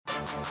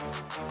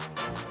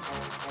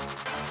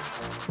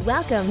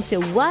Welcome to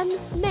One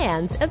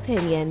Man's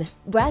Opinion,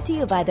 brought to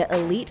you by the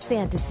Elite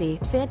Fantasy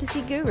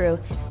Guru,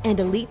 and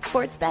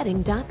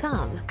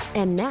EliteSportsBetting.com.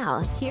 And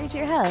now, here's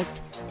your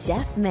host,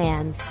 Jeff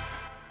Mans.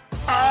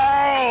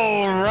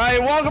 All right,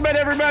 welcome in,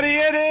 everybody.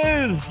 It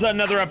is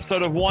another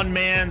episode of One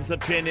Man's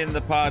Opinion,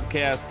 the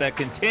podcast that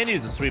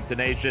continues to sweep the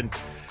nation.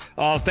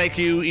 Thank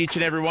you, each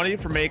and every one of you,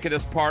 for making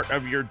us part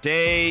of your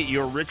day,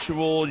 your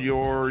ritual,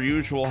 your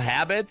usual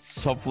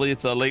habits. Hopefully,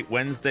 it's a late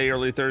Wednesday,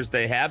 early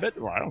Thursday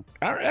habit. Well,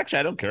 I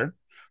don't care.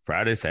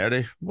 Friday,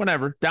 Saturday,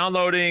 whatever.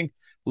 Downloading,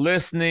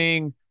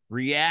 listening,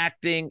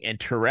 reacting,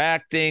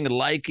 interacting,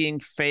 liking,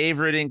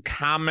 favoriting,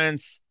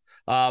 comments.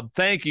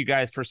 Thank you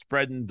guys for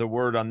spreading the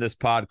word on this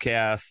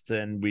podcast,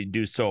 and we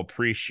do so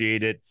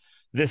appreciate it.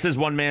 This is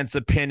One Man's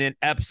Opinion,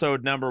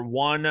 episode number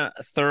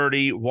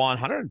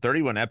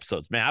 131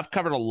 episodes. Man, I've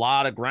covered a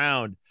lot of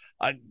ground.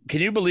 Can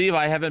you believe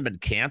I haven't been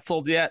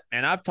canceled yet?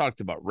 And I've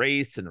talked about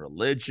race and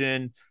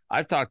religion.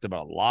 I've talked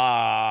about a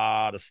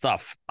lot of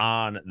stuff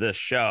on this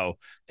show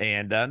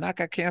and not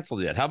got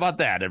canceled yet. How about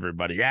that,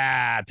 everybody?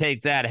 Yeah,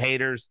 take that,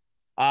 haters.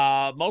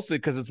 Mostly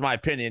because it's my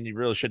opinion. You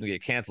really shouldn't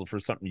get canceled for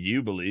something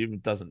you believe.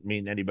 It doesn't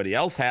mean anybody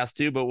else has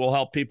to, but we'll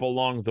help people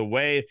along the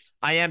way.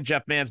 I am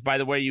Jeff Mans. By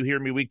the way, you hear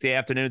me weekday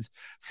afternoons,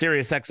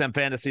 Sirius XM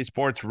Fantasy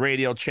Sports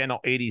Radio,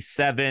 Channel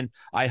 87.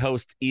 I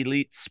host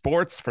Elite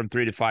Sports from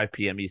 3 to 5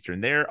 p.m.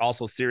 Eastern there.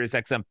 Also, Sirius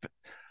XM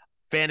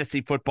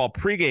Fantasy Football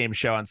pregame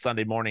show on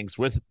Sunday mornings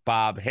with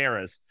Bob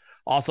Harris.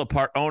 Also,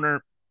 part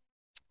owner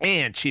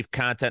and chief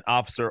content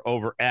officer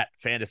over at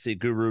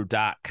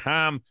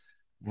fantasyguru.com.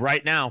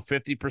 Right now,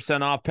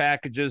 50% off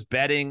packages,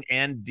 betting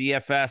and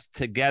DFS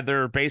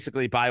together.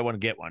 Basically, buy one,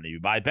 get one. If you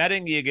buy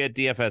betting, you get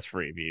DFS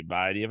free. If you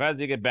buy DFS,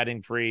 you get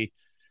betting free.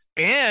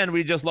 And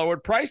we just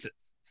lowered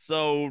prices.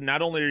 So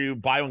not only are you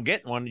buy one,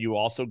 get one, you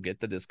also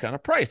get the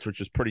discounted price, which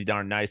is pretty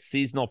darn nice.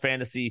 Seasonal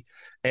fantasy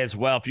as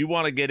well. If you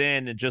want to get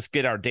in and just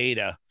get our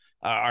data,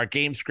 our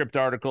game script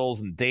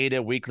articles and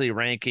data, weekly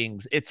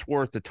rankings, it's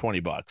worth the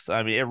 $20.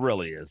 I mean, it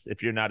really is.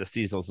 If you're not a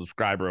seasonal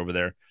subscriber over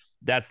there,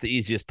 that's the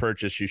easiest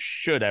purchase you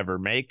should ever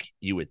make,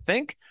 you would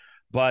think.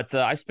 But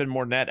I spend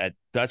more than that at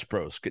Dutch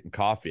Bros getting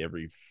coffee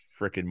every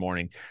freaking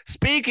morning.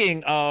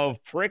 Speaking of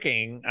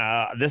freaking,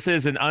 this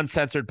is an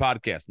uncensored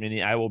podcast,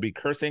 meaning I will be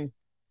cursing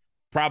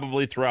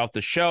probably throughout the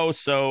show.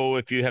 So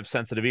if you have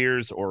sensitive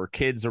ears or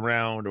kids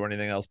around or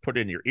anything else, put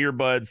in your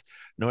earbuds,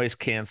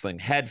 noise-canceling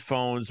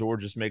headphones, or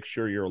just make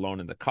sure you're alone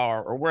in the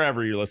car or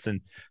wherever you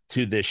listen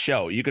to this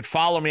show. You could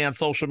follow me on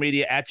social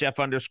media at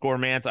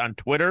Jeff_Mans on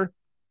Twitter.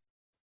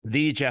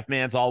 The Jeff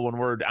Mans, all one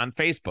word, on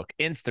Facebook,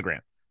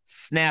 Instagram,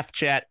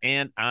 Snapchat,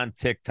 and on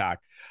TikTok.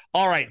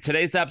 All right,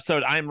 today's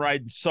episode, I'm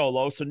riding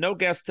solo, so no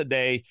guest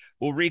today.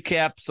 We'll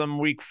recap some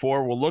week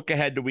 4. We'll look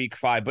ahead to week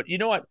 5. But you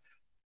know what?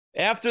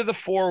 After the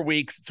 4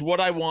 weeks, it's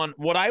what I want.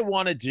 What I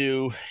want to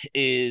do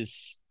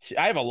is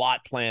I have a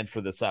lot planned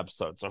for this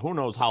episode, so who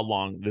knows how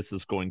long this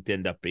is going to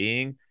end up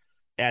being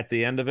at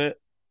the end of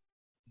it.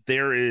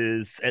 There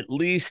is at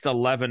least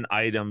 11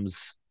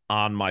 items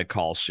on my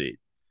call sheet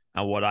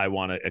and what I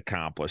want to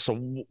accomplish.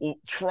 So we'll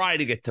try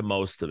to get to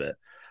most of it.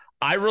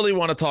 I really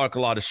want to talk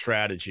a lot of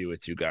strategy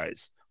with you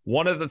guys.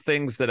 One of the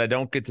things that I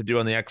don't get to do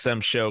on the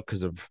XM show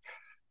because of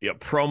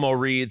promo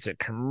reads and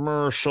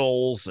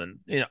commercials and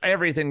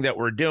everything that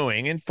we're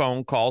doing and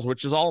phone calls,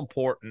 which is all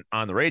important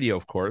on the radio,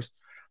 of course.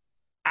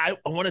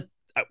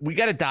 We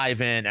got to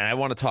dive in, and I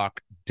want to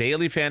talk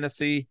daily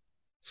fantasy,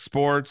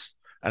 sports,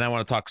 and I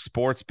want to talk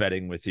sports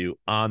betting with you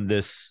on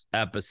this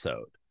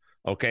episode.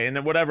 Okay, and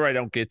then whatever I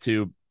don't get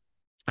to,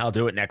 I'll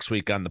do it next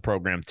week on the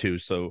program too,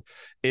 so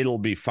it'll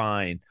be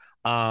fine.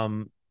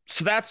 So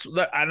that's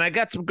and I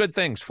got some good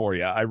things for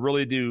you. I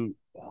really do.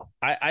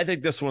 I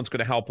think this one's going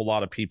to help a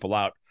lot of people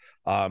out,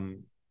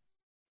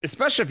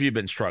 especially if you've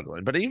been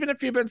struggling. But even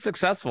if you've been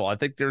successful, I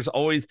think there's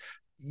always,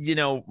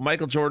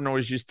 Michael Jordan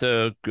always used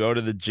to go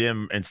to the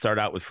gym and start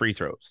out with free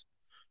throws.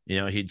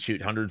 He'd shoot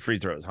 100 free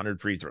throws,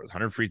 100 free throws,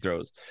 100 free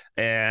throws,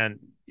 and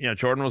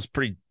Jordan was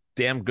pretty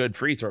damn good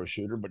free throw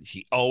shooter, but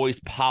he always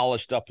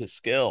polished up his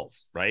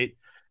skills, right?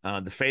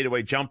 The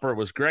fadeaway jumper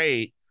was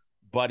great,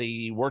 but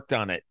he worked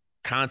on it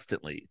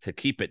constantly to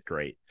keep it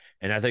great.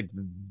 And I think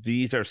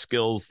these are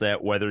skills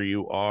that whether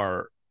you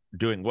are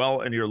doing well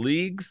in your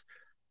leagues,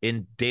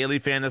 in daily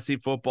fantasy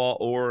football,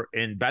 or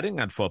in betting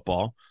on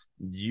football,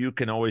 you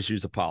can always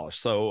use a polish.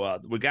 So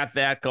we got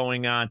that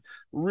going on.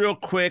 Real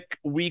quick,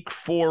 week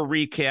 4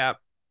 recap.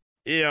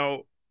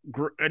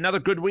 Another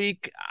good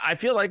week. I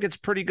feel like it's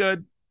pretty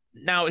good.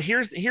 Now,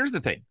 here's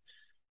the thing.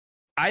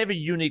 I have a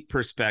unique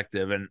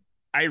perspective, and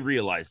I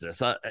realize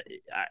this.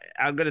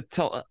 I'm going to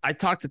tell. I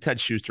talk to Ted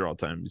Schuster all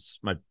the time. He's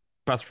my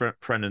best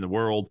friend in the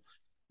world,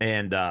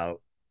 and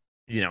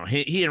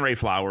he and Ray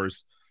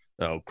Flowers,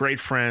 great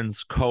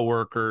friends,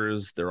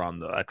 coworkers. They're on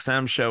the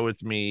XM show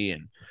with me,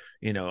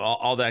 and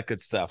all that good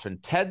stuff.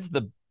 And Ted's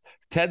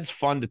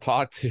fun to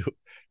talk to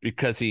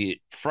because he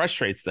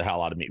frustrates the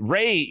hell out of me.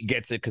 Ray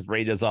gets it because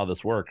Ray does all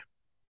this work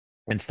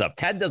and stuff.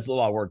 Ted does a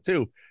lot of work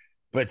too,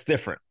 but it's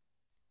different.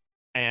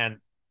 And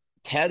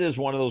Ted is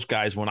one of those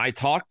guys. When I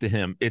talk to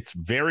him, it's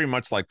very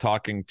much like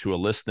talking to a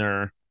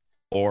listener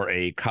or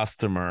a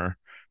customer,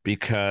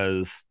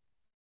 because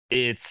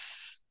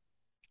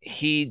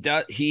he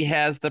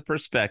has the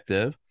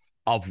perspective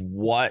of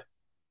what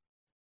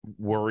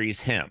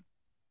worries him,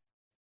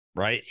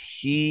 right?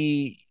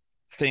 He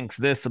thinks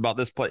this about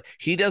this play.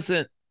 He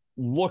doesn't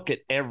look at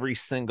every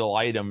single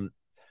item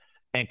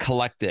and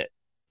collect it.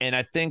 And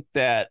I think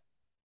that,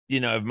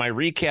 my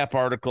recap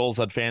articles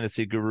on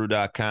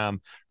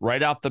fantasyguru.com,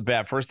 right off the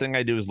bat, first thing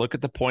I do is look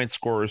at the point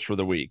scorers for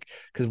the week,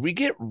 because we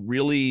get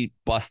really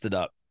busted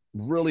up,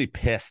 really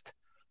pissed,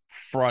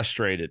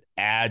 frustrated,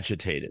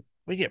 agitated.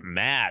 We get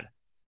mad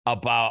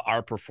about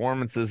our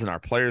performances and our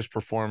players'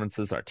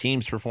 performances, our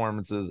team's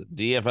performances,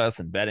 DFS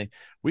and betting.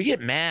 We get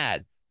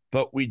mad,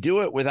 but we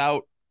do it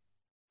without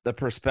the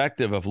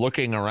perspective of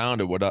looking around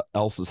at what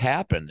else has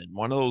happened. And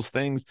one of those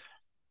things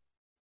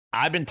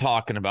I've been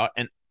talking about,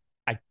 and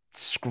I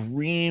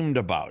screamed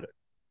about it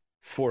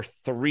for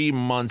 3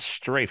 months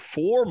straight,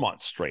 4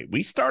 months straight.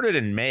 We started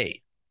in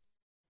May,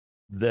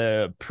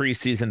 the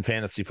preseason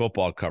fantasy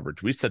football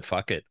coverage. We said,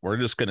 fuck it. We're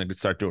just going to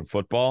start doing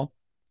football.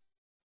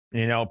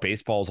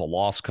 Baseball is a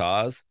lost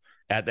cause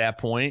at that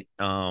point,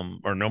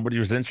 or nobody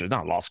was interested.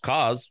 Not lost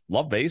cause.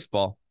 Love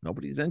baseball.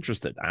 Nobody's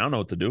interested. I don't know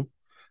what to do.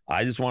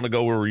 I just want to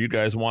go where you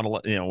guys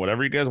want to,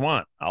 whatever you guys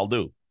want, I'll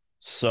do.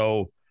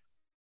 So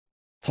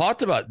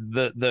talked about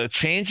the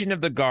changing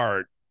of the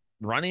guard.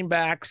 Running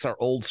backs are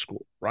old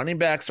school. Running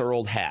backs are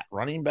old hat.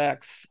 Running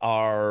backs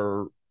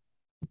are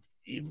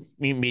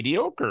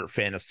mediocre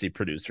fantasy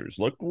producers.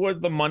 Look where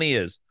the money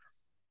is.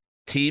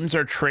 Teams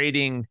are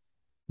trading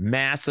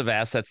massive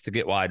assets to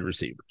get wide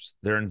receivers.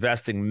 They're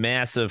investing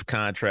massive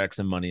contracts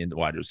and money into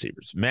wide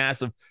receivers,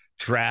 massive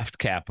draft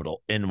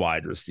capital in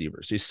wide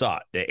receivers. You saw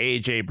it, the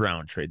A.J.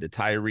 Brown trade, the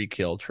Tyreek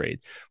Hill trade.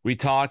 We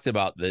talked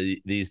about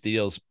these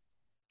deals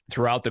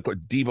throughout the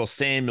Deebo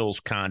Samuel's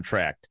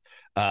contract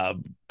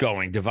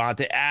going,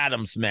 Devontae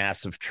Adams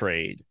massive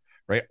trade,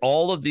 right?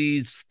 All of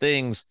these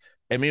things.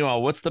 And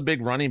meanwhile, what's the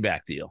big running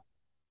back deal?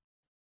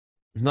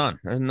 None.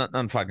 There's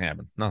none fucking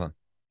happened. Nothing.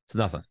 It's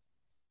nothing.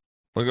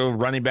 We'll go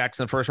running backs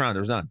in the first round.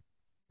 There's none.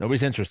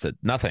 Nobody's interested.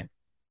 Nothing.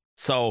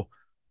 So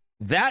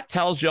that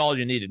tells you all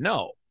you need to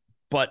know.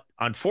 But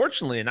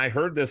unfortunately, and I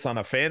heard this on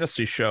a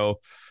fantasy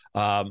show,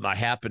 I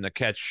happened to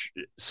catch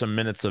some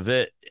minutes of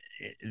it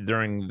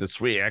during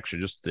this week,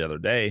 actually just the other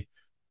day.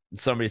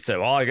 Somebody said,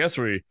 well, I guess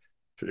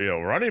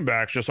running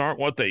backs just aren't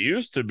what they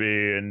used to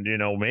be. And,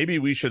 maybe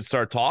we should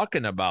start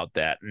talking about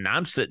that. And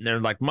I'm sitting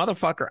there like,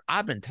 motherfucker,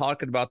 I've been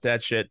talking about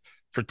that shit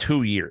for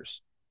 2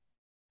 years.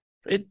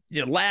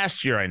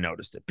 Last year I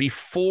noticed it,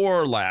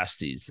 before last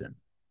season.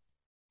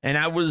 And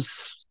I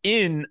was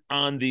in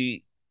on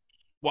the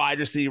wide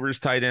receivers,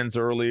 tight ends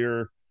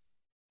earlier.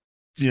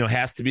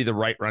 Has to be the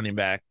right running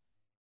back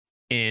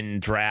in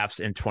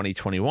drafts in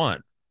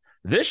 2021.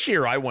 This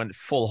year I went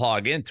full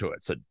hog into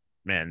it. So,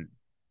 man,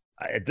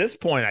 at this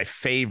point I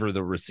favor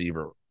the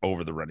receiver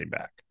over the running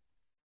back.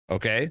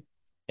 Okay.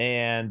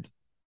 And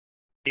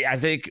I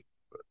think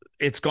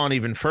it's gone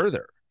even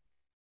further.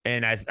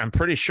 And I'm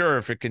pretty sure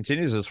if it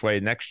continues this way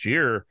next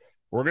year,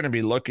 we're going to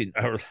be looking,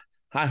 or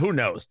who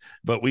knows,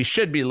 but we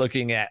should be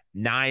looking at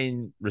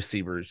 9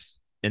 receivers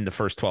in the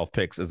first 12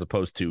 picks as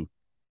opposed to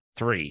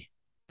 3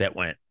 that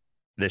went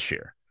this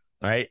year.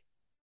 All right.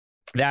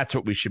 That's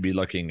what we should be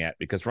looking at,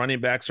 because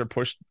running backs are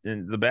pushed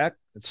in the back.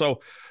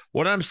 So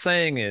what I'm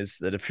saying is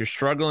that if you're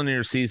struggling in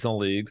your seasonal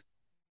leagues,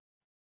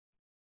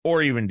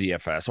 or even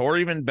DFS, or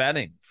even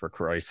betting, for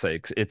Christ's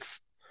sakes,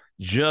 it's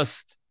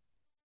just,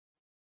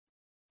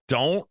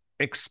 don't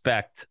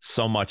expect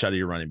so much out of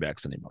your running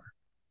backs anymore.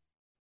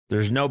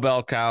 There's no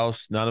bell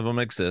cows. None of them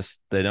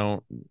exist.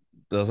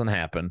 Doesn't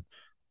happen.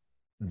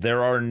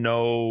 There are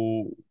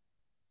no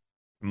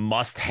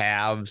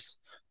must-haves.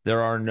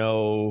 There are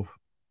no,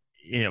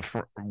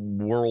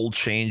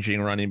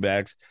 world-changing running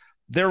backs.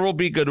 There will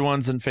be good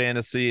ones in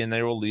fantasy, and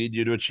they will lead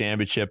you to a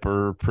championship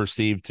or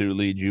perceived to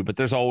lead you. But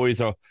there's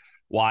always a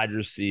wide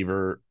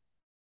receiver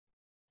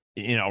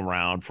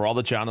around. For all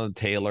the Jonathan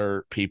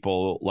Taylor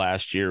people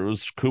last year, it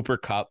was Cooper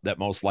Kupp that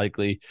most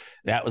likely,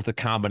 that was the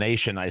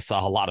combination I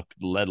saw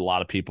led a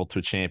lot of people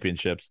to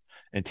championships.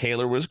 And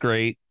Taylor was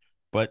great,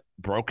 but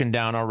broken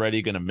down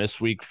already, going to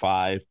miss week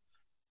 5.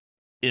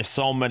 There's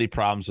so many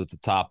problems with the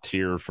top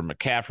tier, from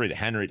McCaffrey to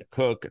Henry to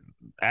Cook and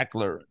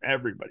Eckler and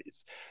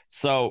everybody's.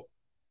 So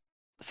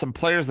some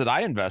players that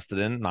I invested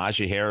in,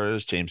 Najee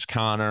Harris, James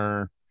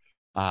Conner,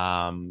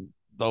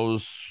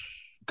 those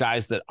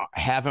guys that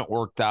haven't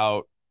worked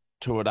out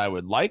to what I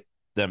would like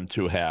them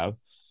to have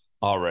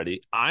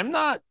already. I'm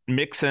not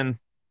that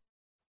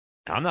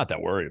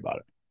worried about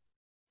it.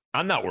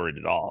 I'm not worried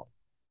at all.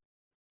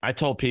 I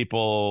told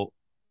people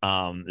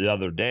the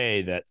other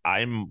day that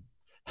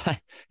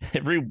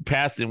every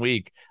passing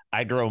week,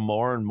 I grow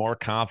more and more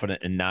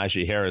confident in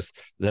Najee Harris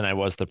than I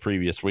was the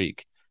previous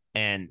week.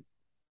 And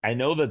I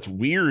know that's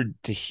weird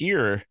to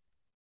hear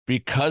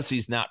because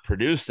he's not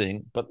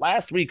producing, but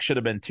last week should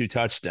have been 2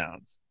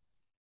 touchdowns.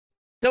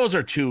 Those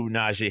are 2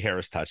 Najee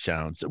Harris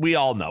touchdowns. We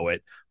all know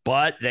it.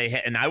 But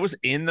and I was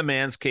in the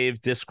Man's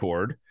Cave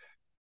Discord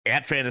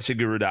at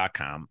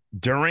fantasyguru.com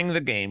during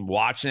the game,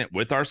 watching it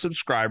with our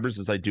subscribers,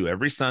 as I do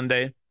every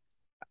Sunday,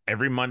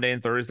 every Monday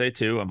and Thursday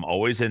too. I'm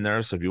always in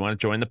there. So if you want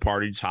to join the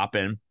party, just hop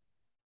in.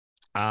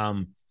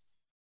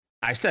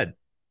 I said,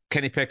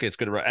 Kenny Pickett's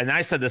going to run. And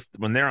I said this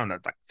when they're on the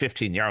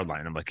 15-yard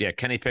line. I'm like, yeah,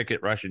 Kenny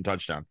Pickett rushing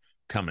touchdown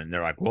coming.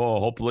 They're like, whoa,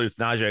 hopefully it's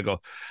Najee. I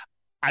go,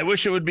 I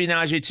wish it would be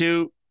Najee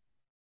too,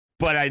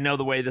 but I know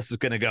the way this is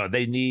going to go.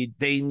 They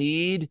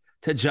need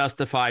to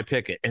justify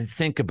Pickett. And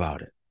think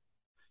about it.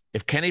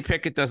 If Kenny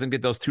Pickett doesn't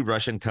get those 2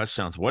 rushing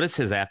touchdowns, what does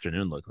his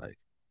afternoon look like?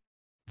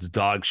 It's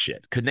dog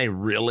shit. Couldn't they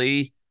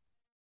really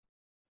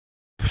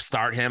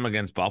start him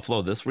against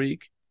Buffalo this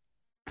week?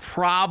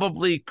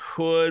 Probably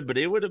could, but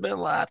it would have been a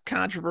lot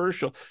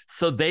controversial.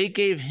 So they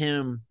gave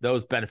him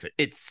those benefits.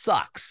 It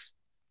sucks.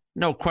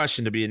 No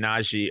question to be a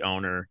Najee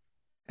owner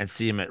and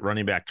see him at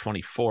running back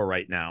 24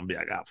 right now and be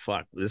like, oh,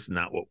 fuck, this is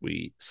not what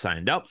we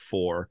signed up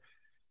for.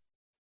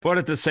 But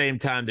at the same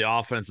time, the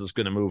offense is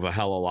going to move a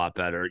hell of a lot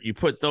better. You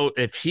put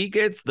if he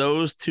gets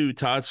those 2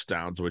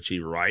 touchdowns, which he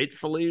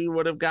rightfully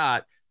would have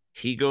got,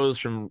 he goes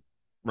from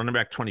running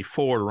back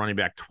 24 to running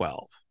back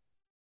 12.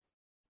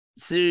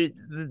 See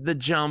the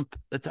jump,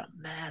 it's a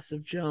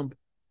massive jump.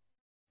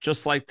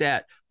 Just like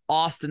that.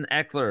 Austin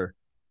Eckler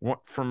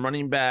from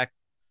running back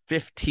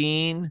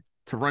 15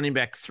 to running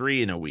back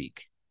 3 in a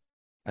week.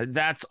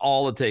 That's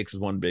all it takes is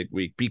one big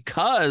week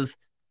because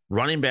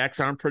running backs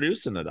aren't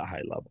producing at a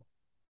high level.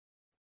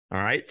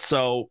 All right.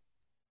 So,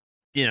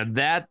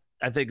 that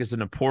I think is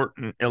an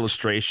important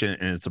illustration,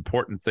 and it's an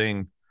important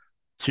thing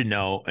to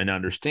know and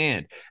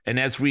understand. And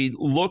as we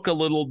look a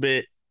little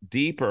bit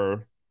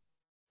deeper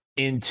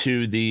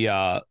into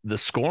the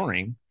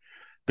scoring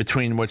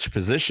between which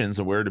positions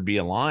and where to be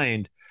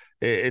aligned,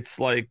 it's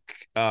like,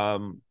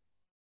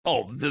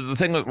 the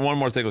thing with one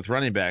more thing with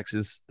running backs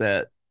is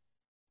that,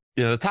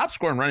 the top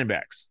scoring running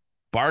backs,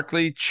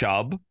 Barkley,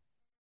 Chubb,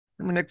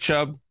 remember Nick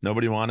Chubb?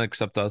 Nobody wanted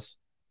except us.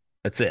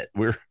 That's it.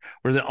 We're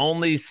the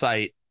only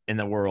site in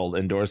the world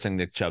endorsing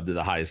Nick Chubb to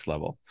the highest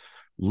level.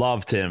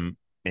 Loved him,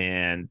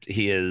 and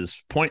he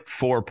is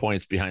 0.4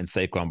 points behind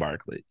Saquon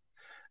Barkley.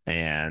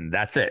 And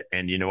that's it.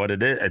 And you know what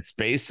it is? It's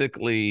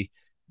basically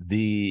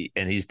and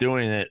he's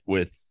doing it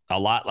with a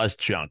lot less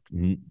junk.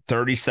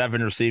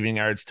 37 receiving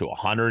yards to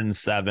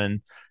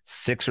 107,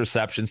 6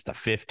 receptions to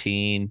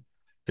 15.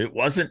 If it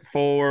wasn't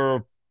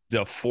for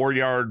the 4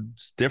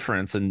 yards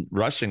difference in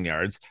rushing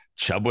yards,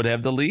 Chubb would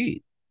have the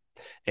lead.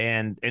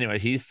 And anyway,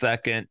 he's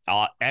second.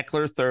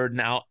 Eckler third.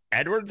 Now,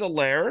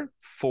 Edwards-Helaire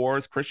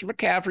fourth. Christian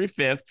McCaffrey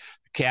fifth.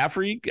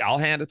 McCaffrey, I'll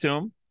hand it to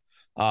him.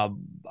 I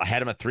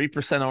had him at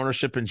 3%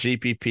 ownership in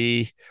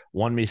GPP,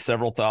 won me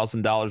several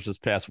 $1,000s this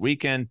past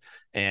weekend,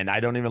 and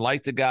I don't even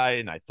like the guy.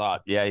 And I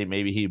thought, yeah,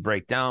 maybe he'd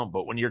break down.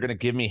 But when you're going to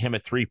give me him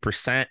at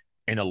 3%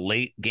 in a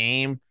late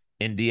game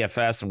in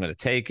DFS, I'm going to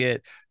take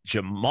it.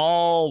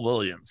 Jamal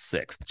Williams,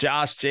 sixth.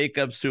 Josh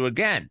Jacobs, who,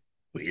 again,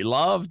 we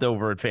loved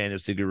over at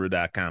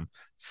fantasyguru.com,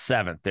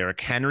 seventh.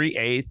 Derrick Henry,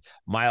 eighth.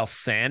 Miles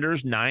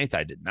Sanders, ninth.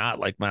 I did not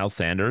like Miles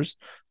Sanders,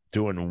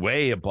 doing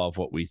way above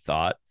what we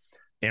thought.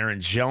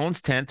 Aaron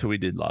Jones, 10th, who we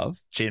did love.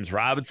 James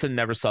Robinson,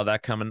 never saw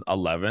that coming,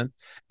 11th.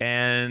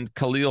 And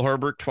Khalil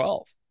Herbert,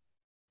 12th.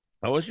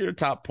 Those are your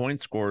top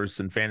point scorers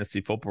in fantasy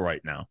football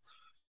right now.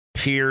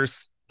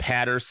 Pierce,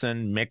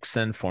 Patterson,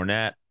 Mixon,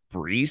 Fournette,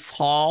 Breece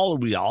Hall,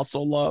 who we also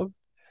love.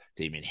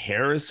 Damian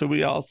Harris, who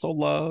we also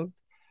love.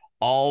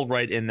 All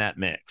right in that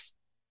mix.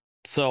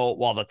 So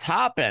while the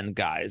top end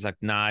guys like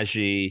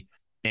Najee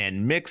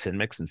and Mixon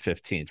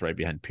 15th, right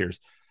behind Pierce,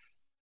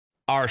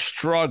 are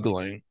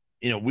struggling,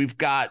 we've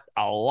got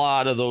a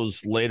lot of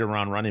those later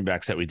round running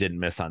backs that we didn't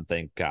miss on,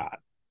 thank God.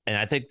 And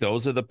I think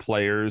those are the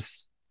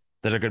players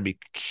that are going to be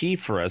key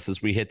for us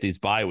as we hit these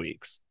bye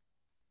weeks.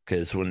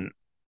 Because when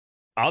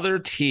other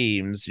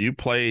teams, you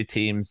play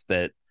teams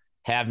that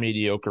have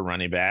mediocre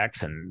running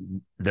backs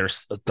and their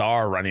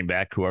star running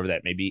back, whoever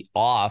that may be,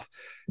 off,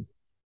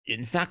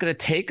 it's not going to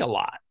take a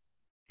lot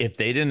if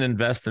they didn't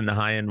invest in the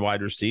high-end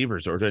wide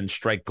receivers or didn't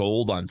strike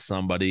gold on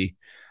somebody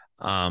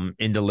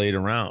in the later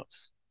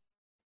rounds.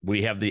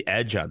 We have the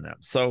edge on them.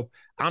 So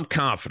I'm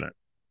confident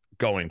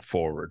going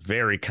forward,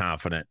 very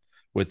confident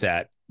with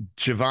that.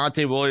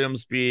 Javonte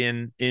Williams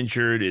being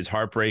injured is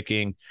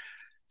heartbreaking.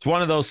 It's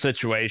one of those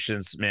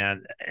situations,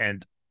 man,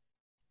 and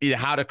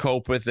how to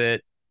cope with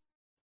it.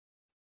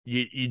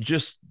 You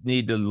just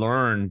need to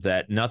learn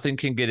that nothing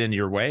can get in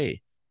your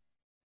way.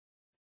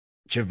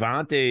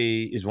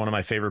 Javonte is one of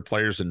my favorite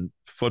players in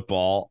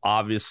football.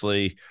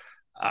 Obviously,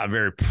 I'm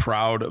very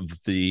proud of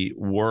the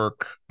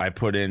work I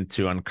put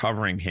into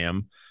uncovering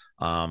him.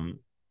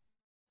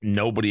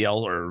 Nobody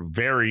else or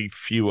very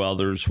few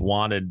others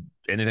wanted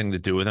anything to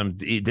do with him.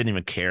 He didn't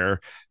even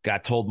care.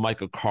 Got told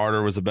Michael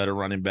Carter was a better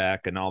running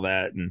back and all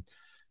that. And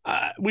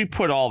we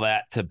put all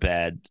that to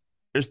bed.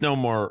 There's no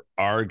more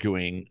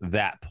arguing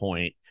that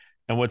point.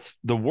 And what's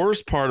the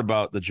worst part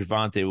about the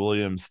Javonte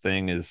Williams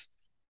thing is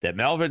that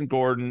Melvin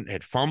Gordon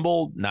had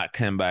fumbled, not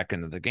come back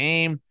into the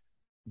game.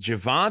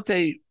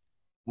 Javonte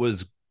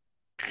was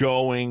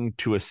going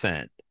to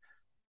ascend.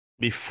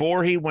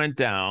 before he went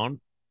down,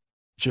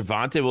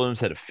 Javonte Williams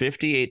had a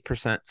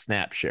 58%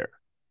 snap share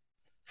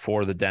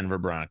for the Denver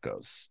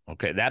Broncos.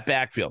 Okay, that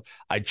backfield.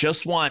 I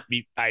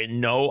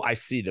know I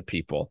see the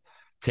people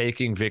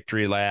taking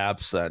victory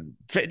laps and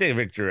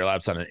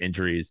on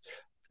injuries.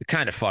 It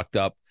kind of fucked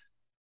up.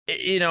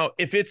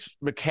 If it's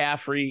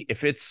McCaffrey,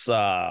 if it's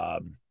any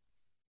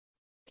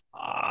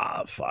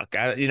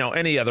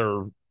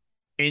other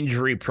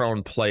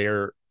injury-prone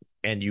player,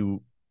 and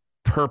you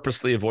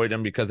purposely avoid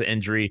him because of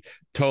injury,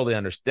 totally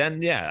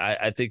understand. Yeah,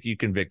 I think you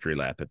can victory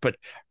lap it. But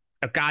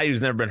a guy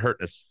who's never been hurt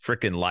in his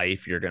freaking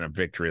life, you're going to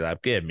victory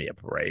lap. Give me a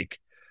break.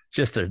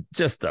 Just a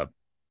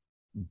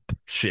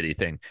shitty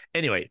thing.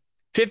 Anyway,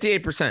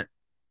 58%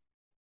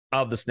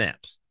 of the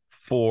snaps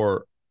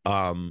for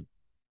Javonte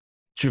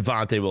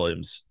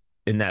Williams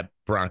in that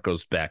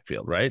Broncos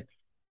backfield, right?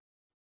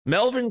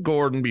 Melvin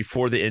Gordon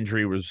before the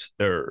injury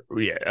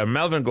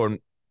Melvin Gordon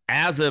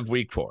as of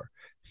week 4,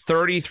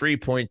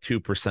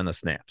 33.2% of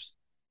snaps.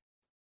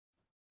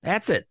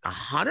 That's it.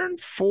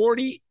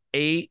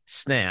 148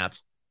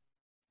 snaps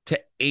to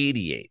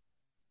 88.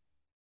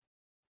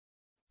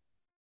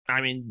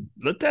 I mean,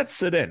 let that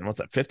sit in. What's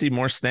that? 50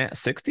 more snaps?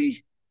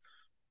 60?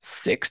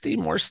 60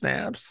 more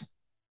snaps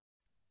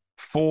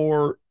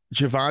for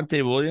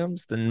Javonte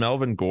Williams than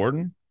Melvin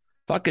Gordon.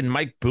 Fucking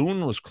Mike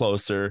Boone was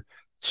closer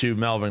to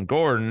Melvin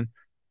Gordon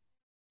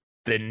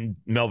than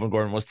Melvin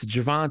Gordon was to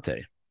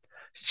Javonte.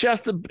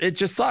 It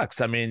just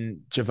sucks. I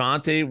mean,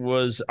 Javonte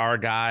was our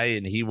guy,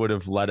 and he would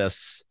have led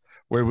us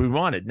where we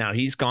wanted. Now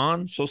he's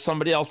gone, so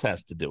somebody else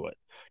has to do it.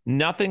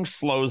 Nothing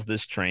slows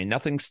this train.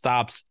 Nothing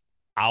stops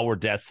our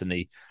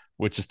destiny,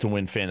 which is to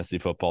win fantasy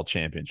football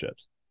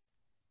championships.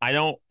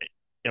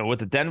 With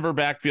the Denver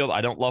backfield,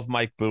 I don't love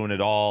Mike Boone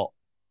at all.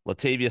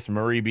 Latavius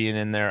Murray being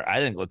in there, I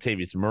think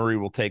Latavius Murray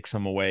will take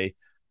some away.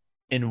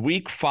 In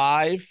week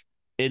 5,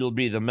 it'll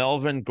be the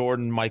Melvin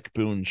Gordon, Mike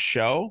Boone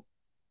show.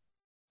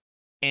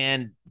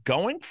 And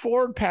going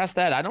forward past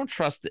that, I don't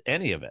trust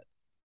any of it.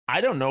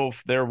 I don't know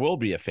if there will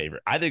be a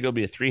favorite. I think it'll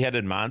be a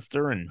 3-headed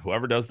monster, and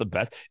whoever does the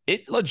best,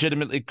 it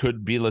legitimately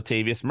could be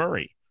Latavius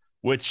Murray,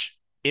 which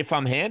if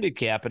I'm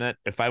handicapping it,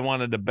 if I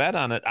wanted to bet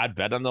on it, I'd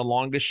bet on the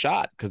longest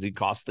shot because he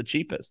costs the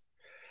cheapest.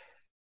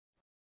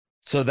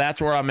 So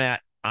that's where I'm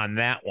at on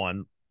that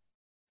one.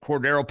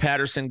 Cordero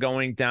Patterson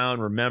going down.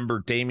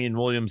 Remember, Damian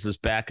Williams is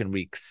back in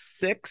week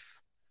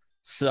 6.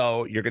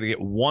 So you're going to get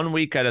 1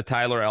 week out of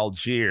Tyler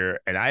Algier,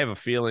 and I have a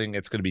feeling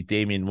it's going to be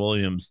Damian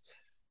Williams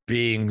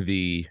being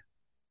the,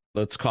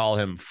 let's call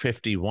him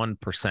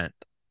 51%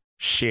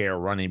 share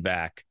running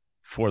back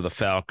for the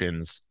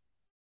Falcons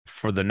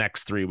for the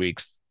next 3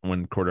 weeks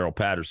when Cordero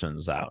Patterson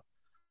is out.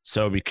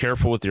 So be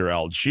careful with your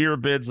Algier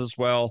bids as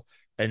well.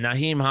 And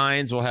Nyheim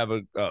Hines will have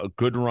a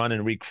good run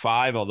in week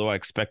 5, although I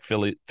expect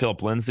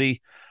Philip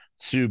Lindsay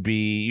to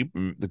be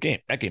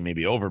that game may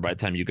be over by the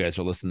time you guys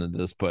are listening to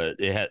this, but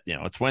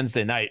it's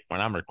Wednesday night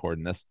when I'm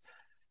recording this.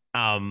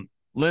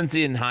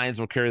 Lindsay and Hines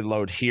will carry the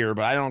load here,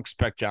 but I don't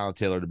expect Jonathan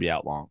Taylor to be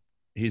out long.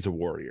 He's a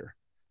warrior.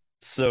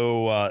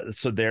 So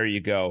there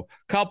you go.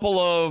 Couple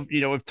of,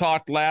 we've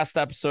talked last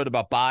episode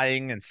about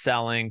buying and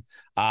selling.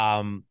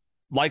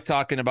 Like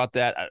talking about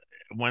that. I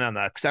went on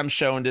the XM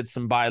show and did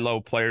some buy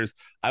low players.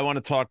 I want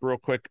to talk real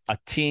quick. A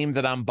team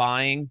that I'm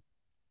buying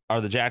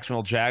are the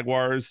Jacksonville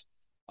Jaguars.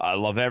 I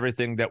love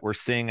everything that we're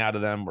seeing out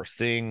of them. We're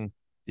seeing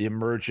the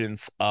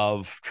emergence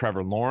of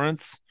Trevor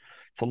Lawrence.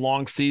 It's a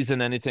long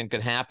season. Anything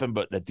can happen,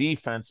 but the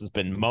defense has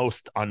been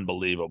most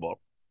unbelievable.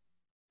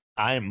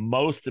 I am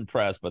most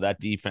impressed by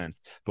that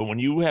defense. But when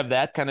you have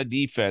that kind of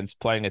defense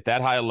playing at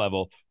that high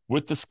level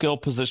with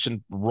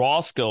the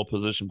raw skill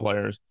position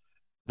players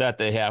that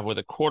they have, with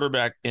a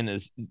quarterback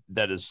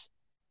that is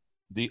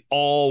the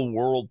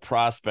all-world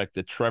prospect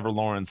that Trevor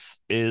Lawrence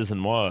is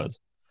and was,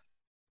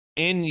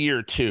 in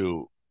year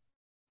 2,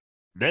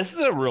 this is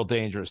a real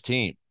dangerous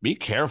team. Be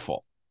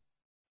careful.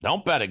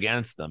 Don't bet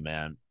against them,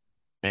 man.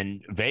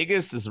 And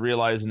Vegas is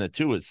realizing it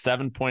too, as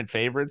 7-point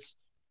favorites.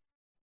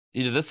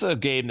 This is a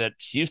game that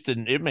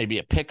Houston, it may be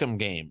a pick'em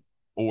game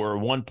or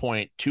 1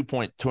 point, 2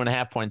 point,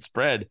 2.5 point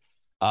spread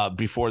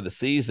before the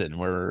season,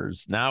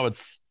 whereas now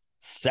it's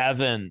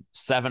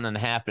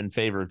 7.5 in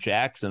favor of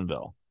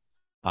Jacksonville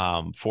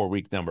for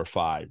week number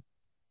 5.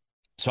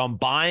 So I'm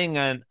buying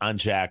on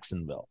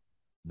Jacksonville.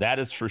 That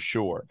is for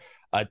sure.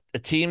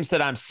 Teams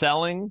that I'm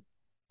selling,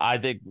 I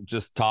think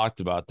just talked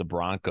about the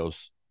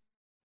Broncos.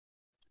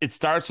 It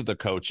starts with the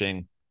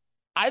coaching.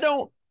 I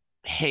love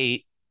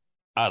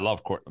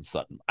Cortland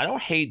Sutton. I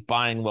don't hate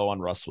buying low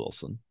on Russ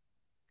Wilson.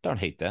 Don't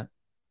hate that.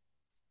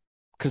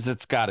 Because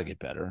it's got to get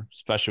better,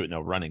 especially with no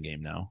running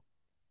game now.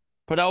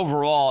 But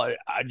overall,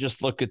 I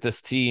just look at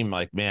this team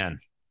like, man,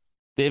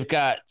 they've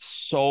got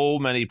so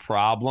many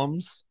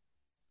problems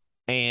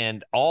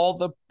and all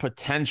the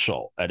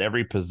potential at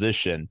every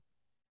position.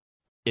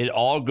 It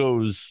all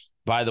goes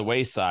by the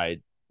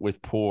wayside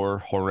with poor,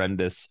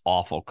 horrendous,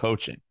 awful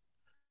coaching.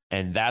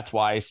 And that's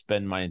why I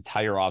spend my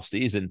entire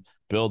offseason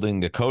building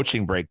the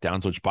coaching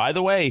breakdowns, which, by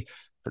the way,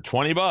 for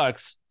 $20,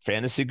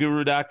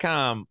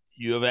 fantasyguru.com,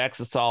 you have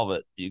access to all of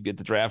it. You get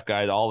the draft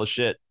guide, all the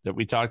shit that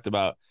we talked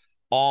about,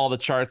 all the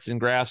charts and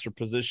graphs for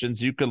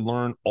positions. You can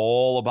learn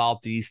all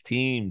about these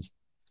teams,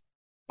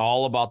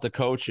 all about the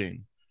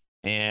coaching.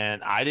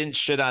 And I didn't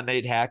shit on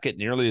Nate Hackett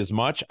nearly as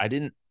much.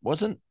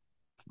 Wasn't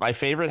my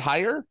favorite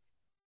hire,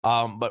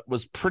 but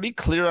was pretty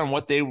clear on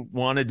what they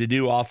wanted to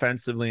do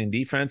offensively and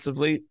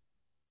defensively,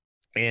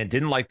 and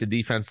didn't like the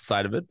defensive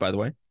side of it, by the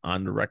way,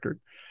 on the record.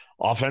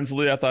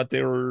 Offensively, I thought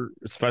they were,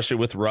 especially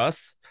with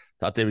Russ,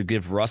 thought they would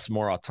give Russ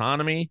more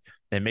autonomy,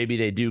 and maybe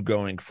they do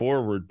going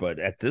forward. But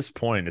at this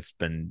point, it's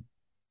been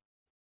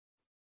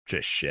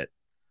just shit.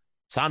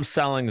 So I'm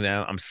selling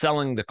them. I'm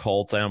selling the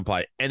Colts. I don't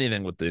buy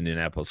anything with the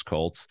Indianapolis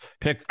Colts.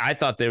 I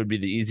thought they would be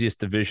the easiest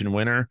division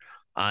winner.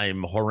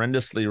 I'm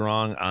horrendously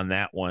wrong on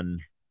that one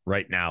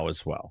right now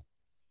as well.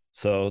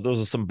 So those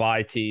are some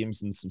buy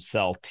teams and some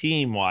sell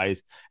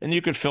team-wise, and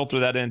you could filter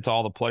that into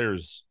all the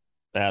players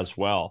as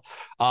well.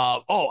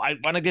 I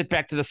want to get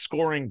back to the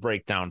scoring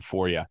breakdown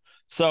for you.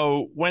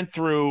 So went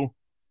through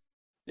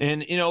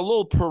and, a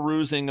little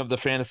perusing of the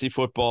fantasy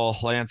football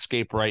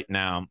landscape right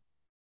now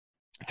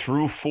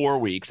through 4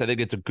 weeks. I think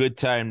it's a good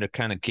time to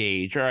kind of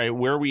gauge, all right,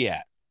 where are we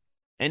at?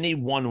 Any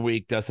 1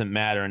 week doesn't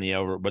matter any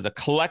over, but the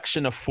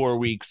collection of 4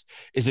 weeks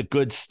is a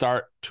good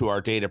start to our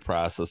data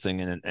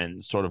processing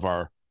and sort of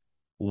our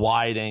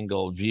wide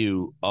angle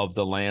view of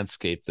the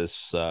landscape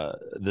this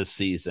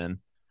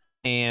season.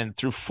 And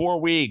through 4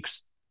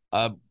 weeks,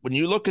 when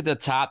you look at the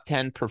top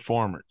 10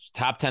 performers,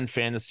 top 10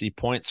 fantasy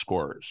point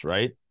scorers,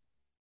 right?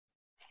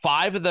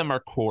 5 of them are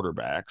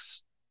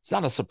quarterbacks. It's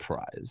not a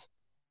surprise.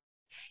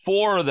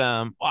 4 of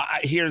them,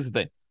 here's the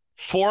thing.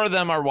 4 of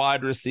them are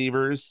wide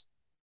receivers.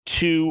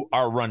 2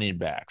 are running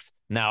backs.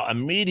 Now,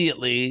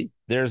 immediately,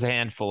 there's a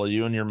handful of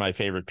you, and you're my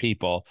favorite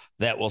people,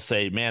 that will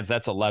say, man,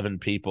 that's 11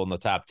 people in the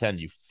top 10,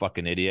 you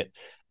fucking idiot.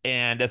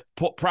 And the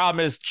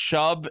problem is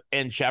Chubb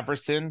and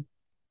Jefferson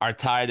are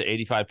tied at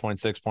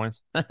 85.6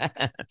 points.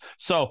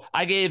 So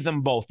I gave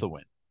them both the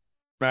win,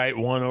 right?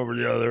 One over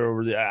the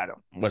other,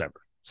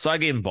 whatever. So I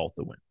gave them both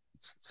the win.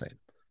 It's the same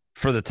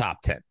for the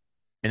top 10.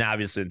 And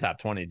obviously in top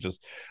 20,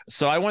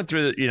 so I went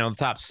through the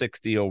top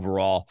 60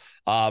 overall.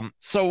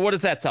 So what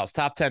does that tell us?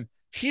 Top 10.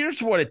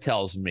 Here's what it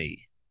tells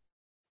me.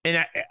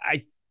 And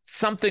I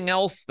something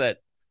else that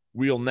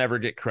we'll never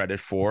get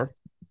credit for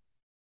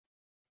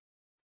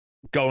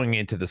going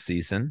into the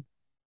season,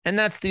 and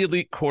that's the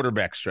elite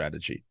quarterback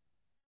strategy.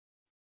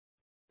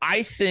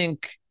 I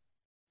think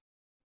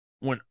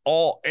when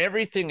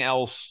everything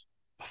else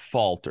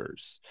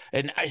falters,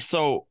 and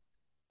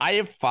I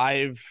have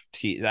 5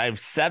 teams. I have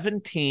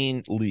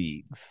 17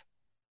 leagues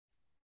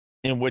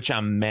in which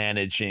I'm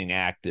managing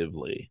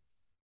actively.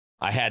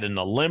 I had an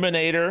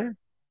eliminator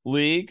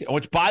league,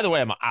 which, by the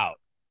way, I'm out.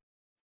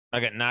 I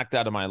got knocked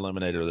out of my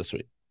eliminator this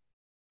week.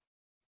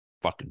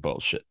 Fucking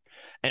bullshit.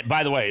 And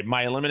by the way,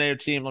 my eliminator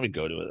team, let me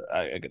go to it.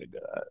 I gotta go.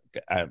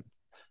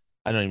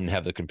 I don't even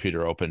have the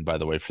computer open, by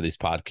the way, for these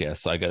podcasts.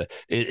 So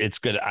it's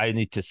good. I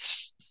need to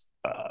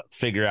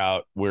figure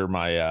out where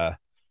my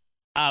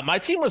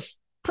team was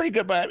pretty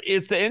good, but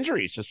it's the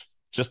injuries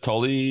just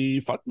totally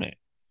fucked me.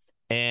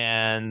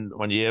 And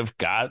when you've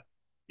got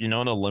an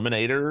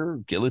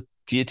eliminator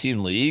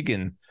guillotine league,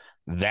 and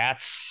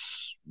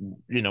that's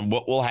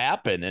what will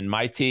happen. And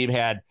my team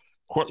had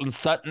Cortland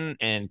Sutton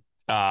and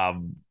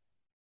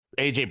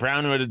AJ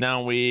Brown, who had a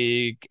down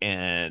week,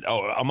 and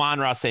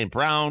Amon-Ra St.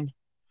 Brown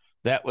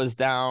that was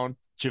down,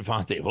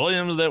 Javonte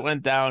Williams that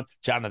went down,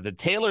 Jonathan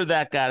Taylor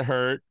that got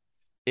hurt,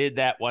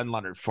 that one,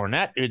 Leonard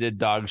Fournette who did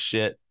dog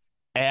shit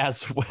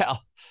as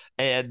well.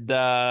 And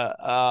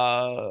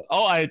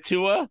I had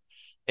Tua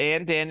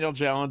and Daniel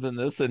Jones in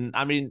this, and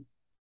I mean,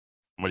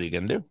 what are you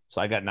gonna do?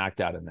 So I got knocked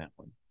out in that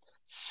one.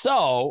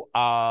 So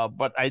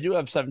but I do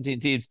have 17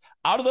 teams.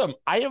 Out of them,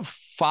 I have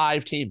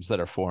 5 teams that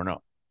are 4-0.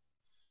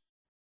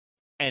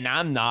 And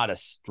I'm not a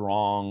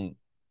strong,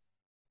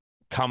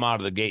 come out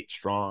of the gate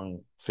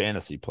strong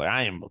fantasy player.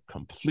 I am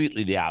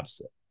completely the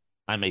opposite.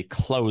 I'm a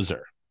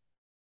closer.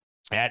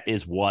 That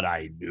is what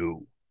I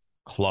do.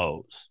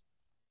 Close.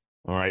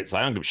 All right, so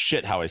I don't give a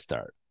shit how I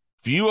start.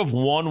 If you have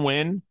 1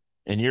 win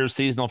in your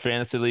seasonal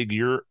fantasy league,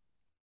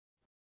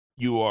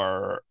 you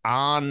are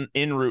en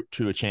route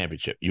to a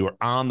championship. You are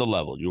on the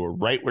level. You are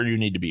right where you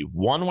need to be.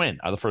 1 win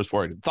out of the first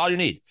 4. That's all you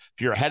need.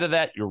 If you're ahead of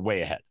that, you're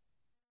way ahead.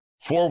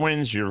 4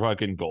 wins, you're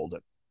fucking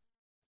golden,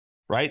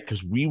 right?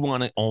 Because we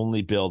want to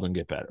only build and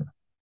get better.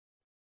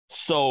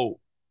 So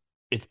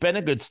it's been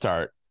a good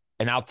start,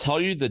 and I'll tell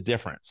you the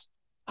difference.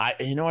 I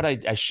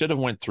should have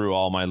went through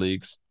all my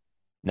leagues.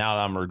 Now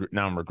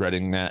I'm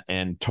regretting that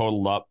and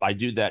totaled up. I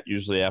do that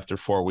usually after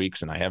 4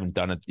 weeks, and I haven't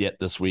done it yet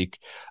this week.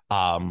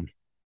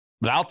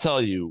 But I'll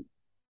tell you,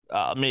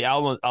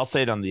 I'll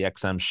say it on the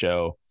XM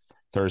show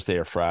Thursday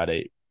or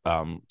Friday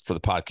for the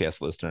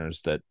podcast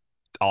listeners that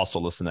also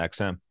listen to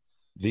XM.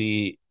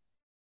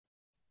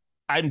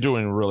 I'm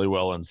doing really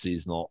well in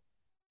seasonal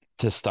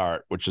to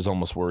start, which is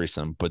almost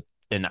worrisome.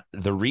 And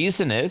the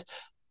reason is,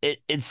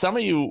 some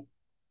of you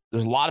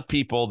there's a lot of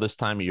people this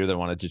time of year that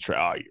wanted to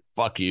try,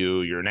 fuck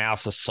you, your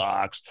analysis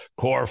sucks,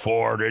 core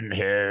four didn't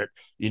hit,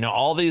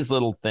 all these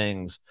little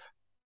things.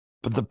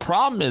 But the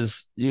problem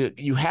is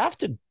you have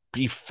to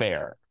be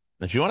fair.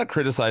 If you want to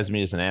criticize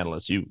me as an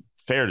analyst, you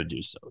fair to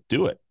do so.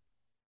 Do it.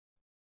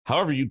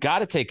 However, you got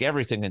to take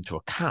everything into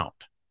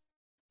account.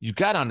 You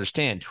got to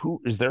understand,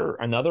 is there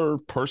another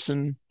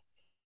person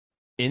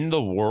in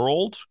the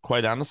world,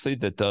 quite honestly,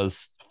 that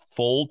does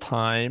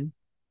full-time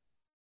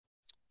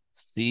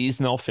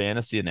seasonal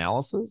fantasy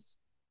analysis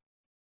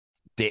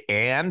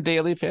and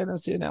daily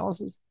fantasy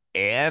analysis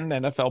and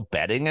NFL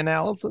betting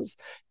analysis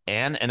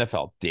and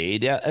NFL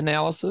data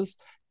analysis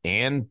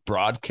and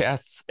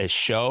broadcasts a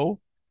show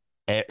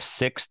at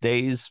 6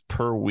 days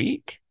per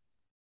week?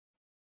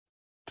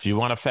 If you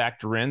want to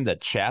factor in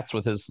that chats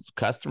with his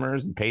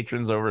customers and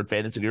patrons over at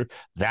Fantasy Guru,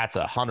 that's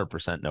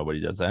 100% nobody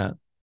does that.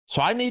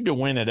 So I need to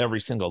win at every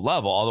single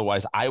level.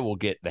 Otherwise, I will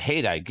get the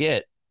hate I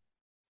get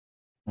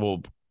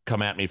will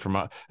come at me from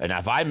and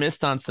if I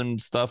missed on some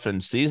stuff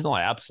in seasonal,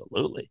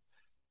 absolutely.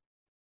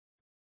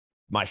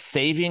 My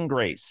saving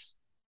grace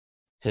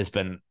has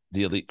been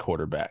the elite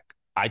quarterback.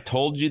 I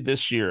told you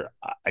this year,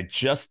 I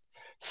just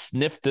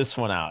sniffed this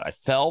one out. I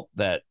felt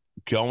that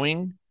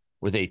going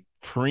with a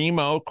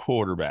primo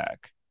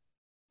quarterback,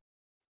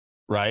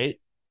 right?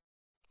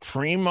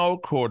 Primo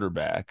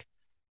quarterback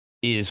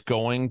was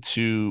going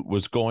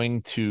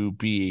to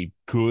be a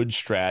good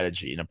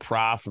strategy and a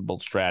profitable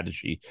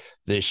strategy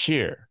this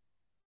year.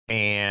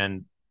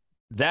 And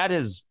that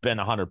has been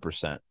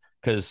 100%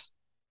 because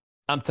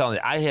I'm telling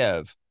you, I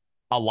have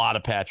a lot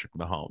of Patrick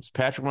Mahomes.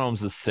 Patrick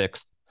Mahomes is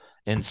 6th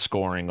in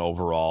scoring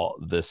overall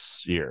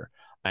this year.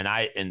 And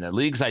in the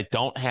leagues I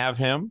don't have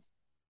him,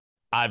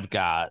 I've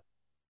got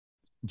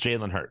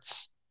Jalen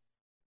Hurts.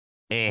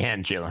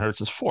 And Jalen Hurts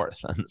is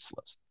 4th on this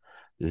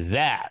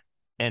list.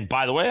 And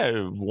by the way,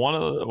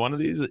 one of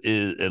these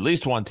is at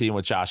least one team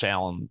with Josh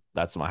Allen.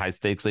 That's my high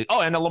stakes league. Oh,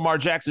 and Lamar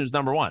Jackson is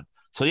number 1.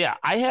 So yeah,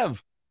 I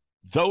have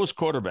those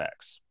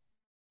quarterbacks.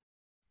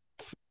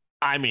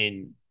 I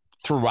mean,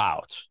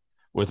 throughout,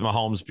 with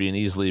Mahomes being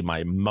easily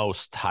my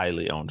most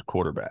highly owned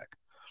quarterback.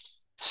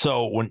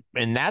 So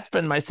and that's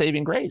been my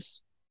saving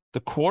grace, the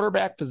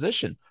quarterback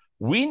position.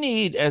 We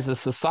need, as a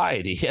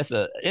society, as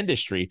an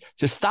industry,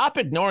 to stop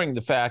ignoring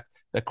the fact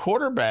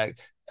that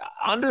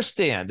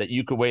understand that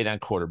you could wait on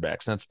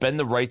quarterbacks. And it's been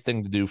the right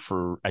thing to do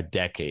for a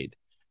decade,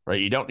 right?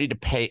 You don't need to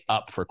pay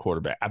up for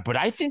quarterback. But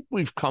I think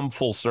we've come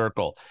full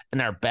circle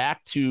and are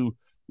back to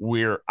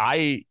where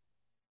I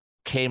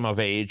came of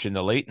age in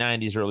the late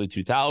 90s, early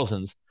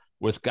 2000s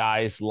with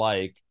guys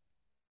like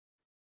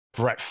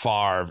Brett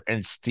Favre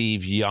and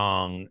Steve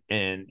Young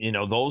and,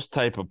 those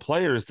type of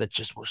players that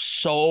just were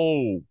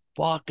so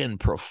fucking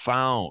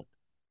profound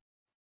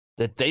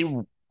that they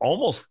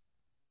almost,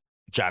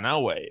 John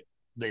Elway,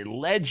 they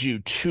led you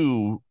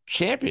to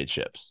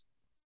championships.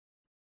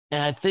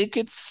 And I think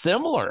it's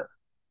similar.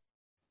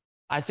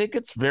 I think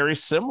it's very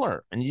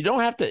similar. And you don't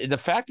have to, the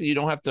fact that you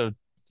don't have to,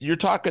 you're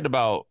talking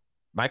about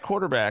my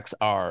quarterbacks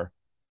are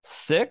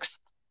 6th,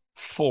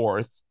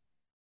 4th,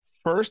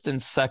 1st, and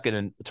 2nd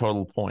in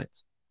total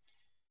points.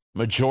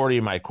 Majority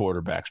of my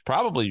quarterbacks,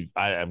 probably,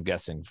 I'm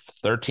guessing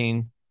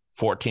 13,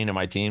 14 of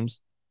my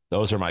teams,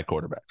 those are my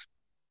quarterbacks.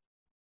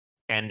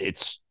 And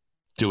it's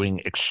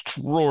doing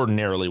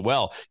extraordinarily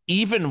well,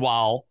 even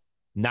while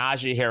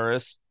Najee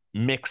Harris,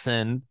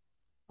 Mixon,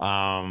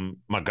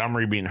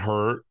 Montgomery being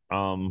hurt.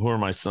 Who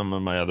are some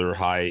of my other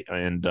high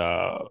and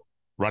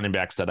running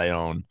backs that I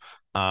own?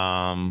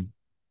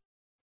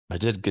 I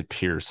did get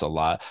Pierce a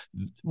lot.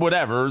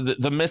 Whatever,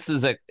 the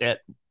misses at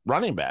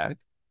running back,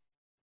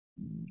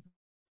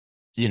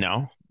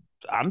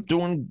 I'm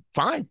doing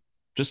fine.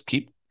 Just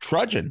keep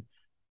trudging.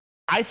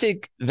 I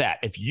think that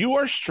if you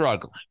are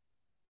struggling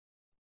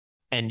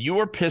and you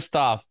are pissed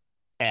off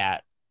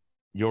at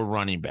your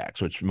running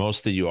backs, which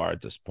most of you are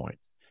at this point,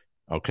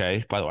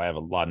 okay? By the way, I have a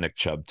lot of Nick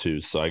Chubb too,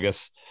 so I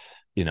guess,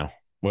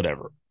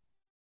 whatever.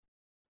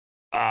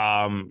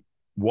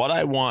 What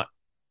I want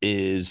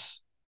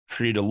is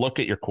for you to look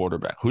at your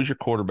quarterback. Who's your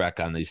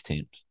quarterback on these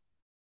teams?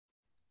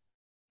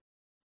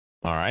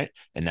 All right.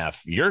 And now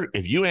if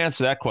you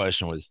answer that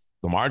question with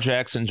Lamar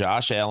Jackson,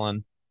 Josh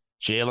Allen,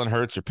 Jalen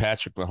Hurts, or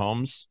Patrick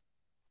Mahomes,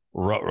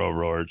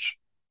 Rorge.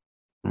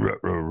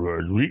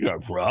 We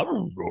got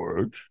problems,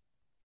 Rorge.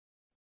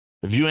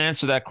 If you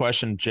answer that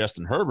question,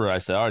 Justin Herbert, I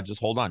say, all right,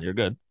 just hold on. You're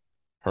good.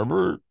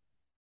 Herbert,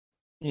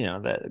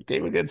 that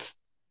game against,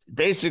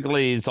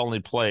 basically he's only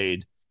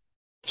played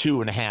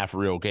 2.5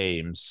 real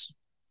games,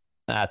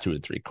 2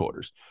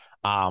 3/4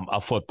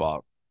 of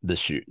football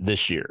this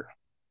year.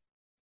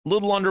 A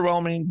little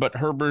underwhelming, but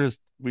Herbert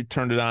we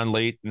turned it on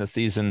late in the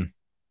season.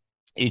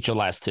 Each of the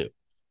last 2.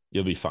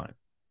 You'll be fine.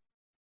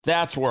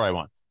 That's where I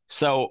want.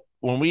 So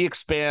when we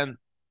expand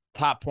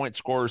top point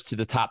scorers to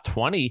the top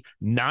 20,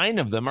 9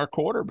 of them are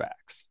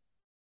quarterbacks,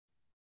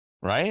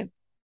 right?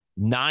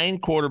 9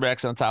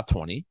 quarterbacks on top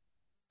 20,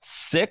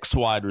 6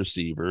 wide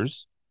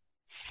receivers,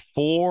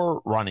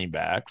 4 running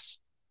backs,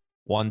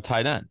 1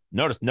 tight end.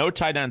 Notice no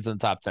tight ends in the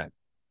top 10.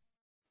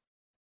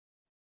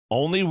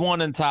 Only one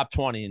in top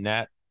 20 in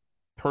that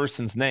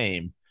person's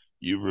name.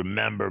 You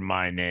remember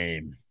my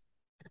name.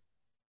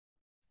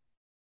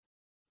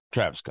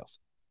 Travis Kelce,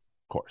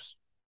 of course.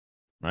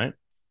 Right?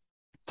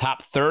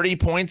 Top 30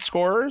 point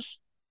scorers,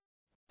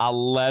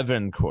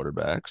 11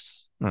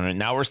 quarterbacks. All right,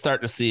 now we're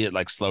starting to see it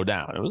like slow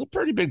down. It was a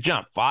pretty big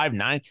jump. 5,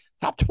 9,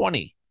 top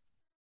 20.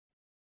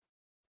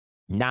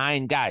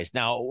 9 guys.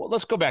 Now,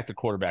 let's go back to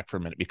quarterback for a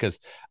minute because,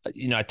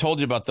 I told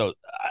you about those.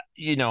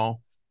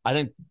 I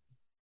think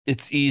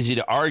it's easy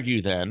to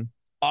argue then.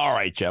 All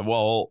right, Jeff.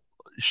 Well,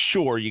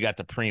 sure, you got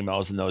the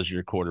primos and those are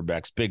your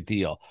quarterbacks. Big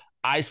deal.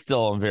 I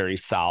still am very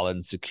solid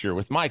and secure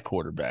with my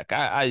quarterback.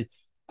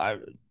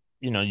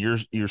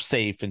 You're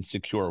safe and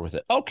secure with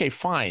it. Okay,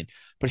 fine.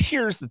 But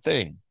here's the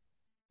thing.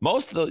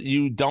 Most of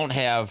you don't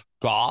have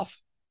Goff,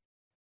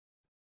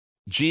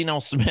 Geno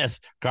Smith,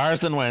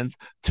 Carson Wentz,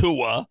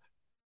 Tua,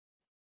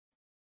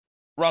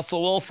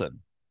 Russell Wilson,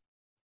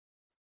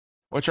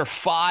 which are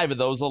 5 of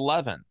those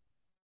 11.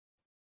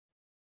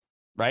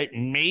 Right?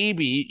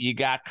 Maybe you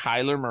got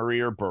Kyler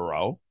Murray or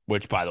Burrow,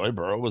 which, by the way,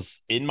 Burrow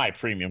was in my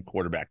premium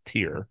quarterback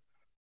tier,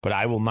 but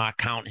I will not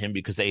count him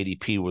because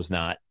ADP was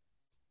not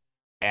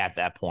at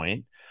that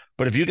point.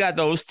 But if you got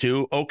those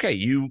two, okay,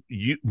 you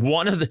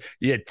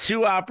had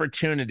 2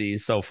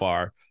 opportunities so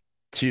far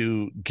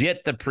to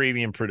get the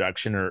premium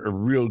production or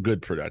real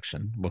good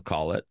production, we'll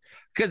call it.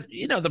 Because,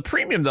 the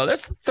premium, though,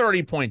 that's a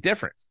 30-point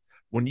difference.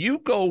 When you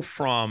go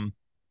from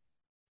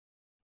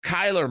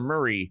Kyler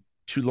Murray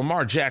to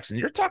Lamar Jackson,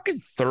 you're talking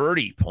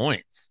 30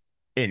 points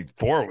in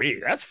 4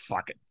 weeks.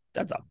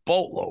 That's a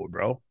boatload,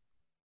 bro.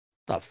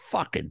 A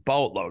fucking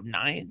boatload.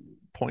 9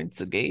 points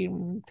a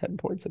game, 10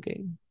 points a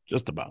game,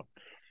 just about.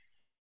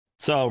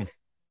 So,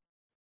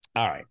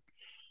 all right.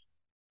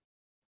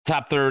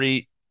 Top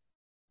 30,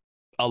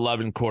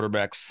 11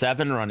 quarterbacks,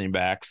 7 running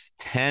backs,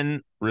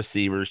 10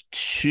 receivers,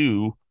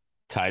 2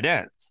 tight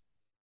ends.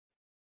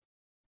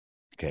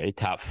 Okay,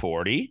 top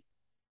 40,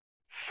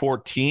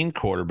 14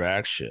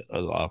 quarterbacks. Shit,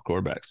 that's a lot of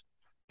quarterbacks.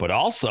 But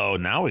also,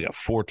 now we got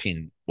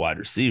 14 wide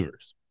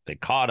receivers. They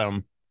caught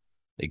them.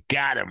 They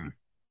got him.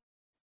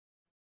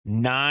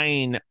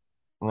 9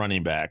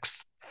 running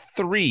backs,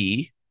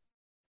 3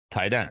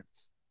 tight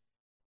ends.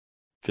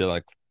 Feel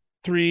like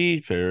 3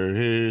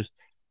 fairies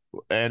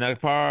and a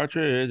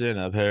partridge in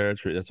a pear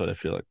tree. That's what I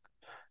feel like.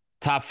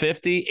 Top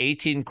 50,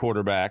 18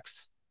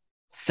 quarterbacks,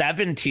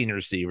 17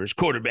 receivers.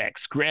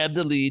 Quarterbacks grab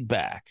the lead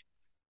back.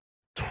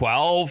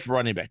 12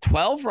 running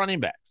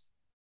backs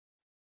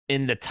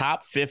in the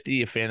top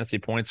 50 of fantasy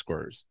point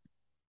scorers.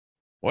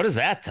 What does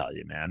that tell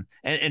you, man?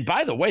 And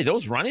by the way,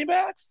 those running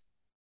backs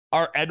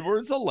are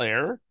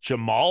Edwards-Helaire,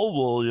 Jamal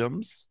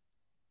Williams,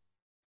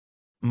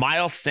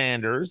 Miles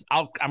Sanders.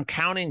 I'm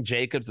counting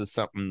Jacobs as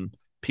something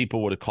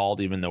people would have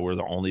called, even though we're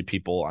the only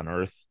people on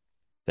earth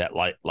that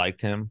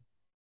liked him.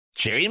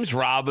 James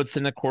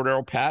Robinson and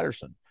Cordero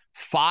Patterson.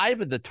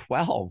 5 of the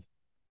 12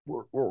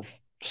 were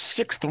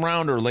 6th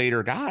round or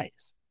later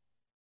guys.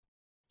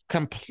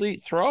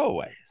 Complete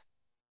throwaways.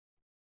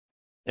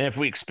 And if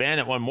we expand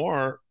it one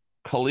more,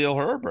 Khalil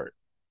Herbert,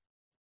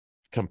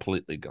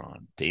 completely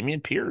gone.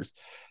 Dameon Pierce,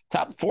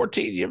 top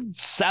 14. You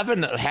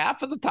have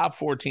half of the top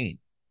 14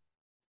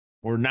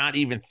 were not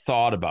even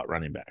thought about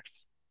running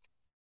backs.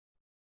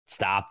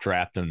 Stop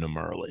drafting them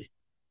early.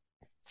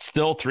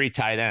 Still 3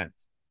 tight ends.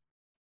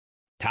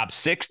 Top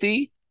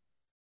 60,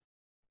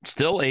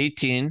 still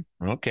 18.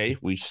 Okay,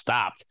 we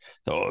stopped.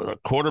 The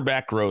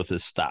quarterback growth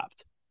has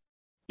stopped.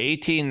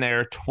 18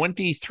 there,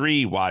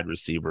 23 wide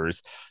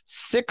receivers,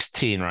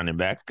 16 running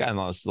backs. Got a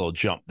nice little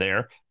jump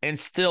there, and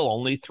still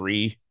only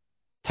 3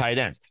 tight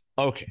ends.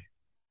 Okay,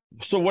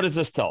 so what does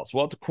this tell us?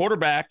 Well, the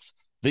quarterbacks,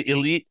 the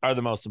elite are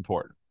the most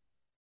important.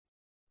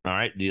 All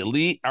right, the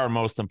elite are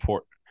most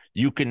important.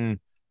 You can,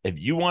 if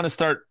you want to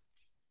start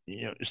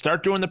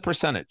doing the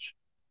percentage.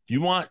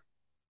 You want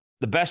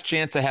the best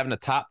chance of having a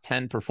top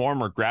 10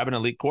 performer, grab an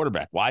elite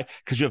quarterback. Why?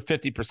 Because you have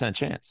 50%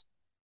 chance,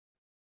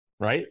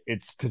 right?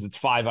 It's because it's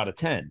 5 out of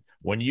 10.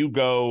 When you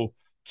go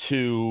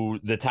to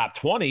the top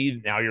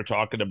 20, now you're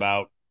talking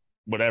about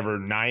whatever,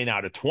 9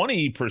 out of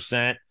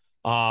 20%,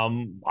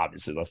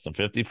 obviously less than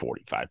 50,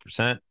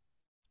 45%,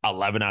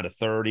 11 out of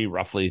 30,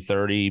 roughly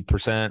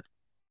 30%,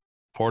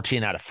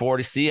 14 out of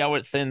 40. See how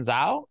it thins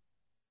out?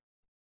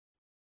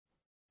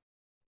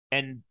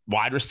 And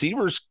wide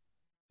receivers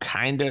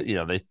kind of,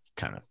 they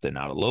kind of thin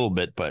out a little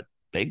bit, but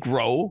they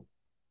grow.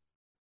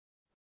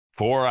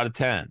 4 out of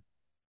 10,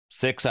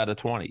 6 out of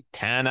 20,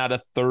 10 out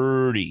of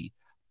 30,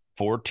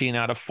 14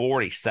 out of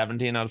 40,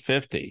 17 out of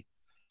 50.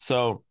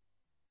 So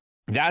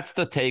that's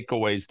the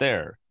takeaways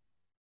there.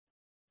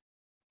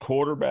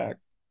 Quarterback,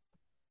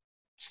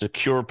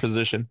 secure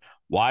position,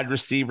 wide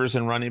receivers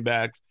and running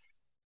backs,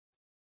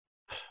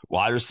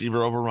 wide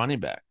receiver over running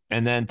back.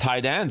 And then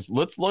tight ends.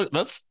 Let's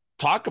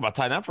talk about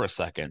tight end for a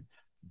second.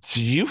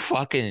 Do you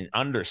fucking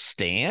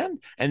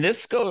understand? And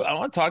I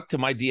want to talk to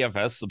my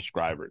DFS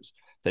subscribers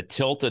that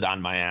tilted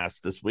on my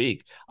ass this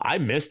week. I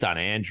missed on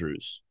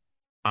Andrews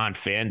on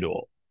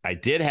FanDuel. I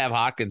did have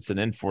Hawkinson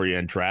in for you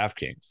in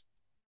DraftKings.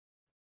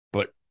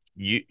 But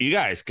you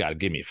guys got to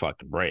give me a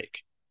fucking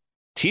break.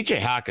 TJ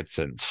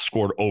Hawkinson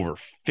scored over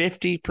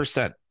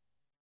 50%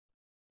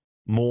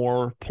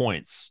 more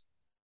points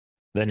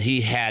than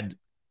he had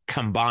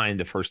combined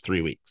the first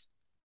 3 weeks.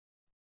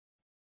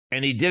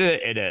 And he did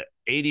it at a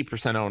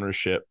 80%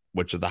 ownership,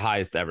 which is the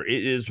highest ever.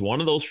 It is one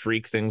of those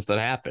freak things that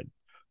happen.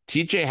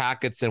 TJ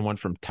Hawkinson went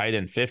from tight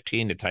end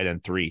 15 to tight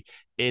end 3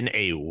 in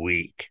a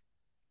week.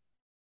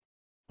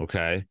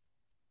 Okay.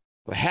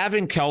 But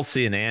having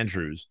Kelsey and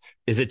Andrews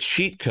is a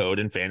cheat code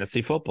in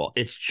fantasy football.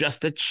 It's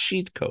just a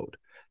cheat code.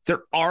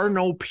 There are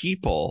no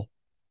people,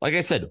 like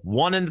I said,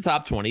 1 in the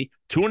top 20,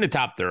 2 in the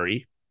top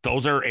 30.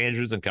 Those are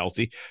Andrews and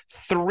Kelsey.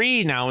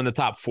 3 now in the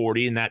top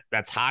 40, and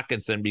that's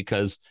Hawkinson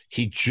because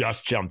he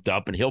just jumped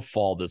up and he'll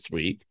fall this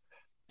week.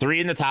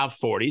 3 in the top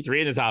 40,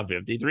 3 in the top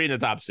 50, 3 in the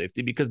top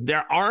 60 because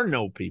there are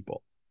no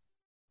people.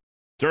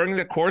 During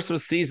the course of a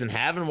season,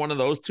 having one of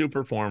those 2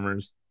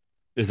 performers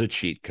is a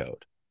cheat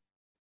code.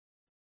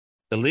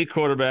 Elite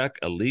quarterback,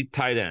 elite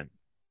tight end.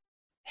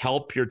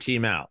 Help your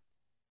team out.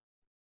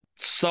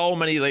 So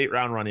many late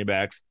round running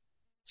backs,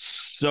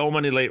 so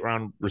many late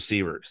round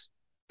receivers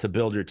to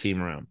build your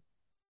team around.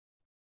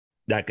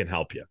 That can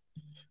help you.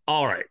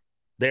 All right,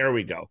 there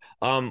we go.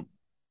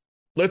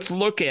 Let's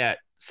look at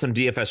some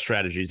DFS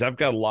strategies. I've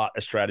got a lot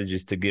of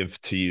strategies to give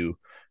to you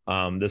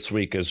this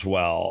week as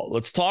well.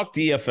 Let's talk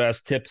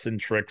DFS tips and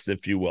tricks,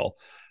 if you will.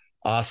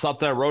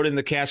 Something I wrote in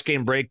the cash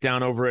game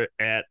breakdown over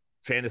at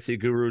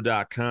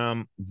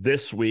fantasyguru.com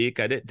this week.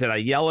 Did I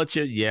yell at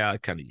you? Yeah, I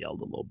kind of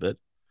yelled a little bit.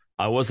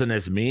 I wasn't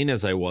as mean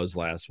as I was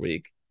last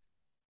week.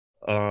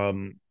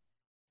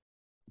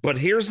 But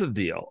here's the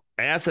deal.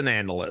 As an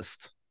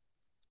analyst,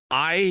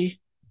 there's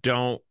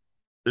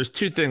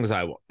 2 things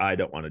I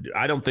don't want to do.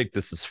 I don't think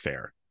this is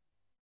fair.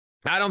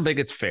 I don't think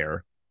it's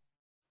fair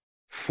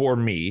for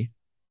me.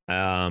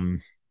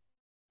 I'm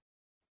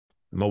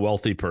a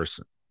wealthy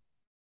person.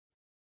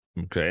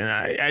 Okay. And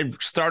I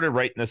started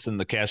writing this in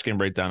the cash game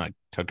breakdown. I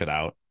took it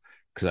out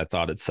because I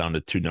thought it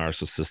sounded too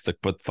narcissistic,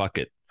 but fuck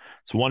it.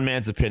 It's one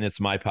man's opinion. It's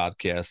my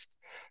podcast.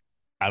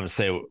 I would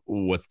say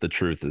what's the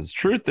truth is.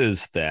 Truth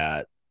is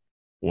that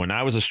when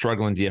I was a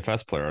struggling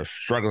DFS player, a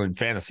struggling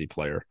fantasy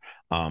player,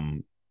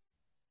 I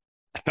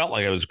felt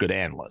like I was a good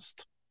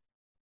analyst.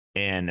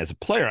 And as a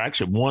player, I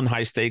actually won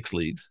high stakes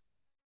leagues.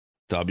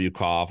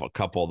 WCOF, a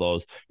couple of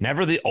those.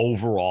 Never the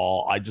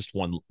overall. I just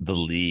won the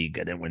league.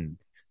 I didn't win.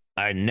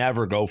 I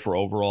never go for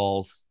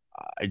overalls.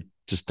 I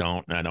just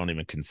don't. And I don't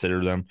even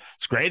consider them.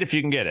 It's great if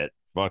you can get it.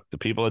 Fuck the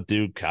people that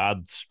do.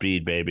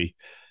 Godspeed, baby.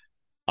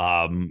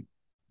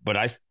 But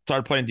I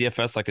started playing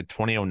DFS like in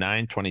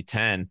 2009,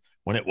 2010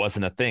 when it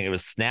wasn't a thing. It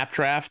was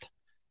Snapdraft.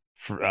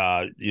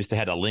 Used to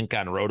had a link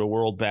on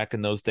RotoWorld back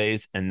in those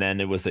days. And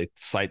then it was a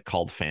site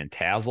called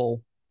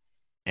Fantazzle,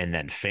 and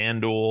then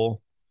FanDuel,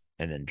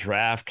 and then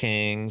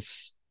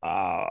DraftKings.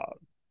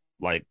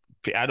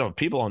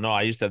 People don't know.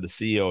 I used to have the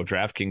CEO of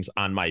DraftKings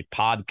on my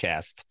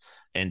podcast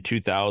in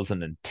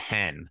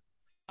 2010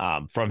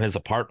 from his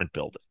apartment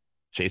building,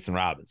 Jason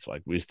Robbins.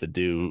 Like we used to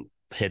do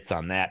hits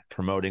on that,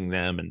 promoting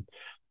them and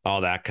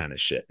all that kind of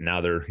shit.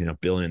 Now they're,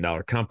 $1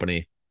 billion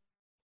company,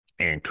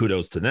 and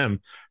kudos to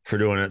them for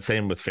doing it.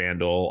 Same with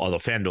FanDuel, although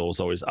FanDuel was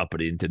always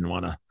uppity and didn't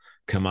want to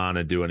come on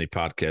and do any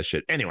podcast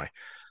shit. Anyway,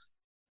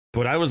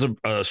 but I was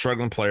a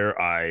struggling player.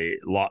 I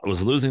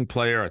was a losing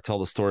player. I tell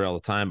the story all the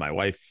time. My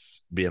wife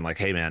being like,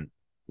 hey, man,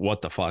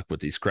 what the fuck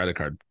with these credit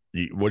cards?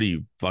 What are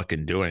you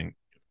fucking doing?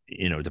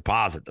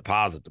 Deposit.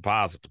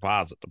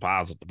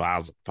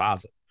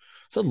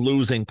 It's a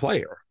losing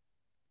player.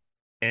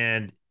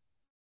 And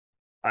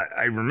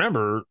I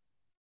remember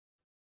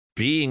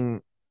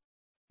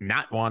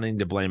not wanting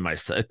to blame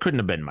myself. It couldn't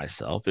have been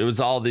myself. It was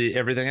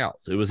everything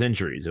else. It was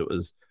injuries. It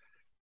was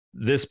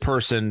this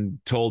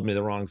person told me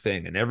the wrong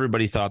thing and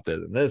everybody thought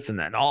that this and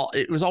that.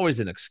 It was always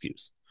an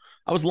excuse.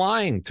 I was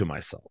lying to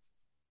myself.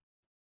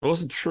 It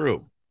wasn't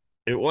true.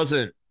 It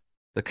wasn't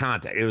the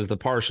context. It was the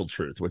partial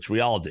truth, which we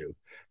all do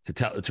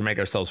to make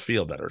ourselves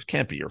feel better. It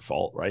can't be your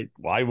fault, right?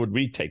 Why would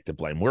we take the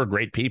blame? We're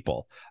great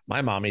people.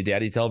 My mommy,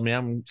 daddy told me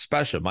I'm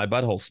special. My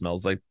butthole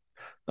smells like,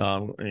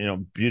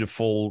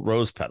 beautiful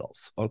rose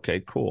petals.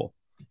 Okay, cool.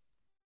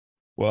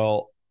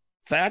 Well,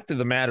 fact of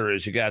the matter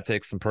is you got to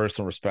take some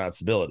personal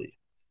responsibility.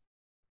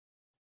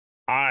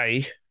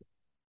 I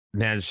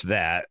managed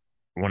that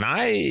when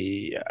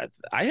I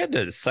had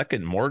a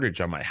second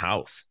mortgage on my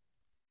house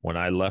when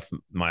I left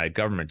my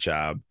government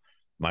job.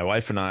 My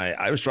wife and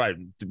I was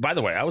driving. By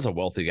the way, I was a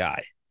wealthy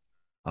guy.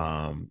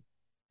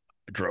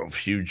 Drove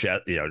huge,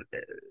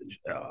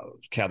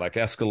 Cadillac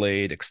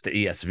Escalade,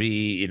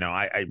 ESV.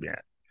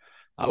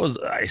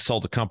 I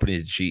sold a company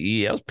to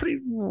GE. I was pretty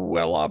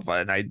well off,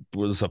 and I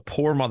was a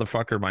poor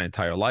motherfucker my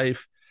entire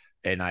life.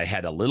 And I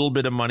had a little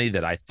bit of money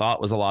that I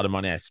thought was a lot of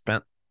money. I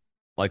spent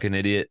like an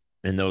idiot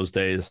in those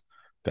days.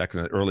 Back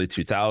in the early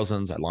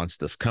 2000s, I launched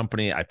this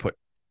company. I put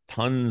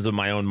tons of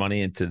my own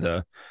money into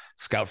the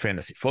Scout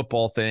Fantasy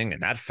Football thing,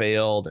 and that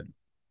failed. And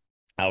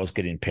I was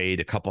getting paid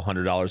a couple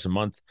 $100s a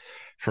month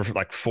for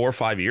like 4 or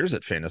 5 years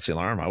at Fantasy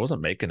Alarm. I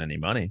wasn't making any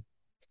money.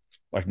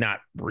 like not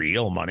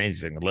real money.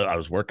 I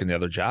was working the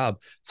other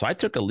job. So I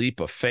took a leap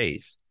of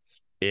faith.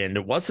 And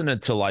it wasn't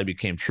until I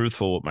became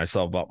truthful with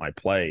myself about my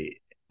play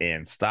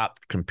and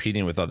stopped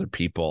competing with other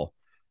people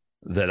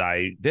that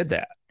I did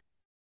that.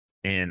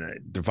 And I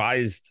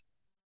devised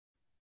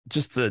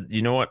just to,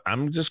 you know what,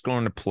 I'm just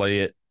going to play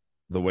it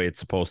the way it's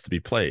supposed to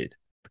be played.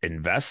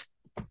 Invest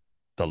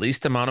the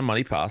least amount of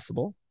money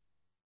possible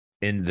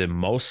in the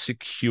most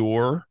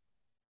secure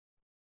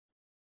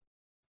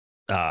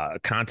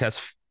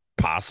contest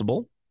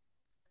possible,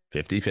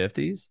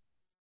 50-50s.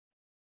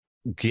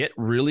 Get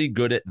really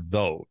good at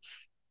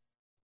those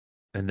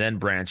and then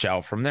branch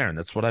out from there. And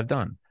that's what I've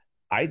done.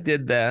 I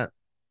did that,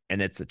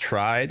 and it's a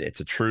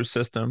true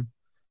system.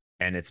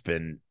 And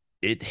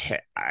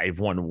I've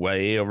won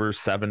way over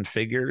 7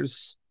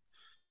 figures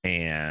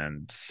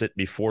and sit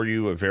before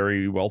you a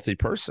very wealthy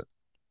person.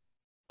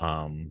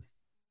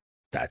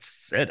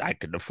 That's it. I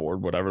can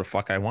afford whatever the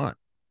fuck I want,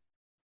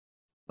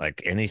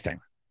 like anything.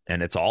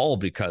 And it's all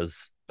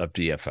because of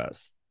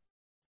DFS.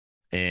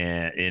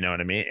 And you know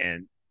what I mean?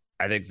 And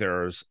I think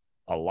there's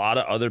a lot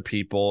of other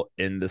people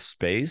in this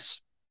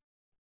space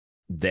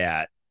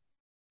that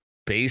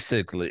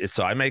basically,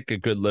 so I make a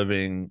good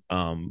living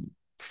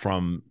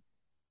from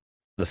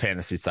the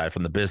fantasy side,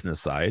 from the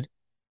business side.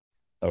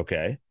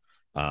 Okay.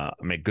 I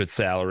make good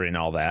salary and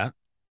all that,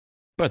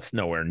 but it's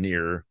nowhere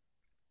near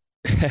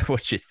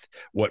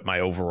what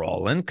my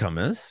overall income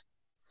is.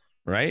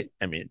 Right.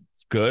 I mean,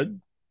 it's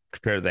good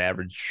compared to the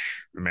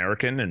average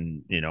American,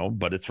 and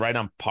but it's right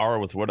on par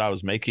with what I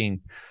was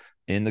making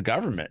in the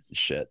government and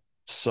shit.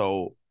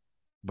 So,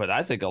 but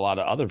I think a lot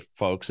of other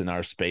folks in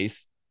our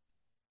space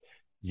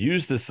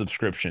use the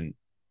subscription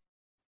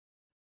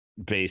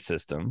based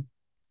system,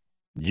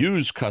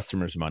 use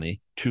customers'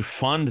 money to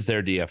fund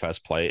their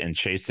DFS play and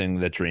chasing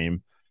the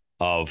dream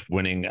of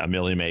winning a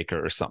Millie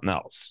Maker or something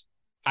else.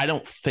 I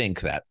don't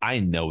think that. I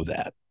know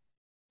that.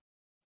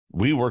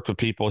 We worked with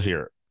people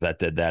here that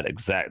did that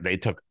exact. They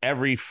took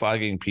every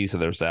fucking piece of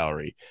their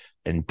salary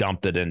and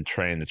dumped it in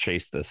trying to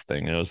chase this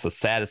thing. It was the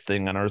saddest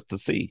thing on earth to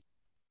see.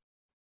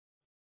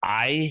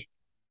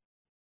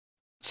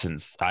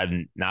 Since I've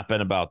not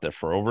been about that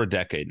for over a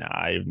decade now,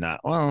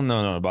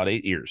 about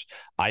 8 years.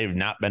 I have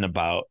not been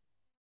about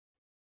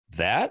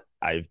that.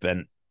 I've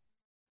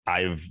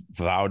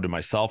vowed to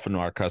myself and to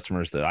our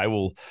customers that I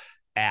will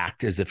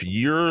act as if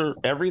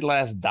every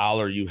last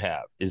dollar you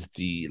have is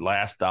the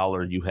last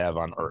dollar you have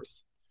on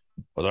earth.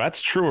 Whether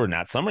that's true or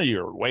not, some of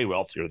you are way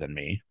wealthier than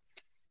me.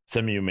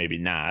 Some of you maybe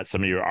not.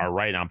 Some of you are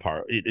right on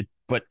par.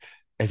 But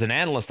as an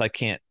analyst, I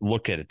can't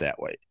look at it that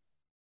way.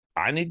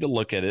 I need to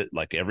look at it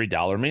like every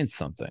dollar means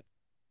something.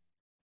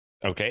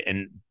 Okay.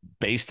 And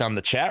based on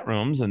the chat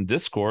rooms and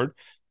Discord,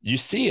 you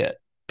see it.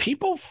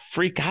 People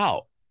freak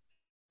out.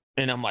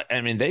 And I'm like,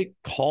 they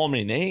call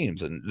me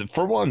names. And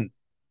for one,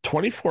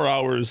 24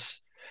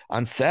 hours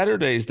on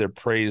Saturdays, they're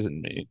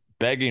praising me,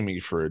 begging me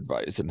for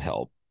advice and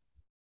help.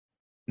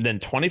 And then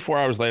 24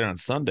 hours later on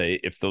Sunday,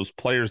 if those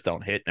players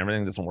don't hit and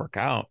everything doesn't work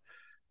out,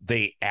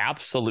 they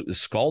absolutely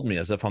scold me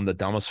as if I'm the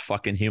dumbest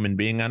fucking human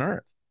being on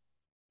earth.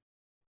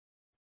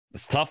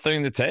 It's a tough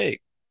thing to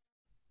take.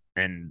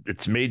 And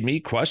it's made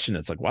me question.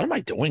 It's like, why am I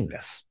doing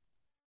this?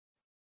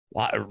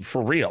 Why,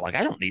 for real? Like,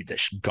 I don't need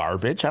this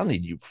garbage. I don't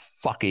need you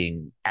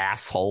fucking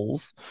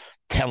assholes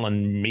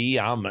telling me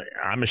I'm a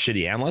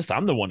shitty analyst.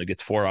 I'm the one who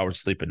gets 4 hours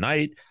sleep a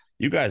night.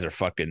 You guys are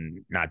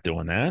fucking not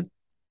doing that.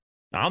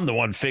 I'm the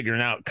one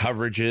figuring out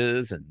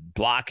coverages and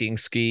blocking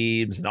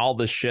schemes and all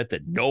this shit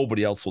that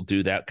nobody else will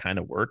do that kind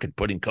of work, and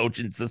putting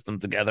coaching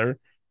systems together,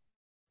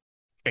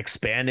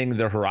 expanding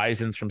their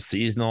horizons from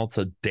seasonal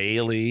to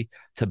daily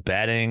to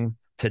betting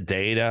to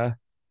data,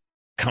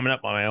 coming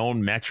up with my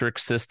own metric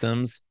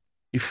systems.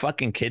 You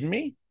fucking kidding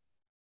me?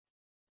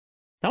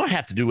 I don't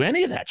have to do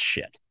any of that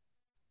shit.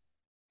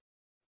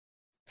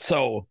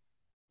 So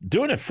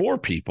doing it for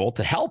people,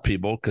 to help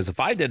people, because if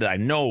I did it, I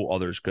know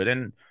others could.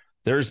 And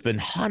there's been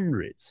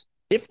hundreds,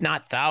 if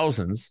not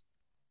thousands,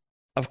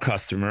 of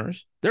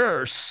customers. There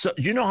are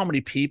you know how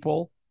many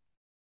people?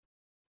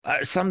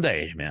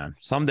 Someday.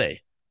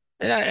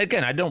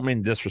 And I don't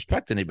mean to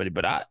disrespect anybody,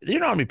 but you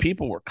know how many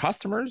people were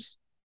customers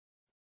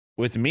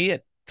with me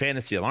at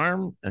Fantasy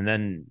Alarm, and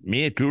then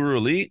me at Guru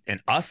Elite,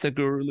 and us at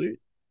Guru Elite?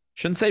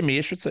 Shouldn't say me,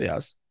 it should say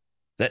us.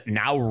 That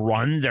now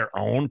run their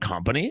own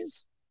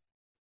companies.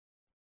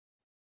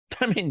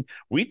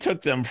 We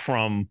took them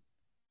from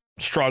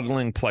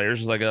struggling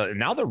players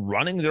now they're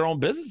running their own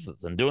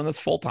businesses and doing this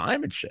full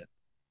time and shit.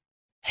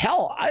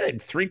 Hell, I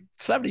think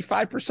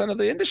 75% of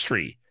the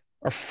industry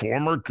are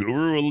former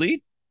Guru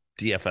Elite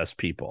DFS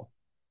people.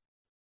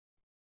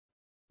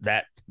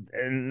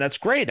 And that's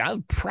great.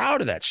 I'm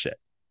proud of that shit.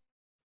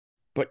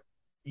 But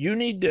you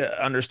need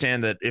to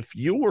understand that if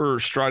you were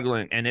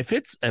struggling, and if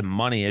it's a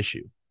money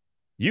issue,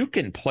 you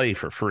can play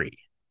for free.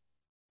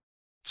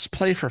 Just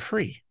play for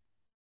free.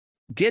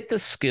 Get the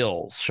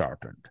skills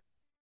sharpened.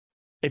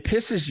 It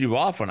pisses you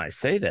off when I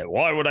say that.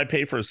 Why would I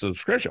pay for a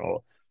subscription?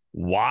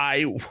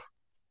 Why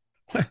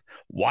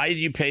do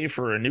you pay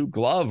for a new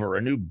glove or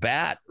a new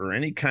bat or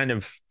any kind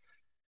of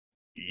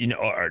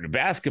or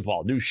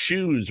basketball, new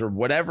shoes, or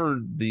whatever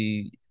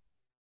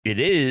it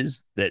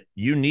is that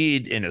you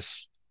need in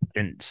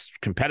in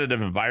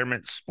competitive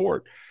environment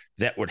sport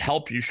that would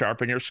help you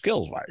sharpen your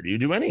skills. Why do you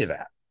do any of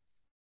that?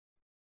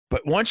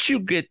 But once you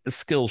get the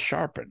skills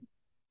sharpened,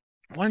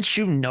 once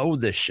you know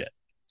this shit,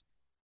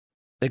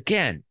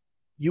 again,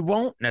 you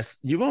won't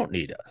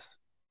need us.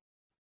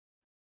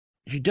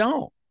 You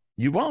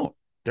won't.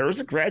 There is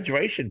a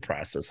graduation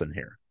process in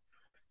here.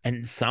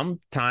 And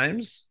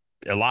sometimes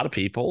a lot of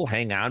people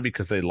hang on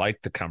because they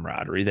like the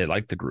camaraderie, they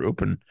like the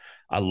group, and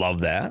I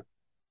love that.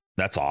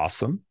 That's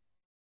awesome.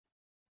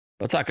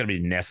 But it's not going to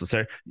be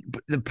necessary.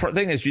 But the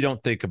thing is, you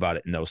don't think about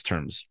it in those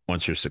terms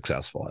once you're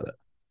successful at it.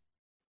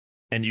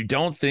 And you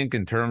don't think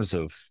in terms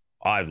of,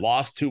 I've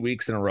lost 2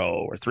 weeks in a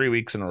row or 3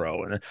 weeks in a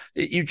row. And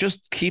you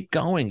just keep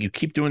going. You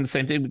keep doing the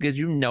same thing because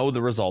you know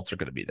the results are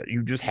going to be there.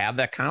 You just have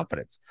that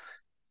confidence.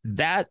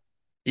 That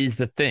is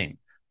the thing.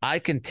 I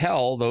can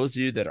tell those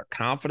of you that are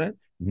confident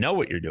know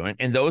what you're doing,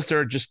 and those that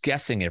are just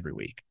guessing every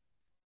week.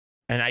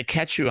 And I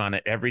catch you on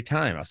it every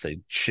time. I'll say,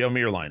 show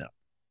me your lineup.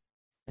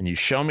 And you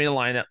show me a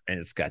lineup, and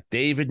it's got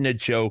David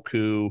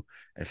Njoku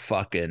and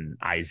fucking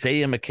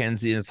Isaiah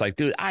McKenzie. And it's like,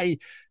 dude,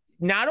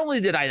 not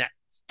only did I not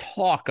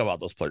talk about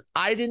those players,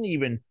 I didn't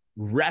even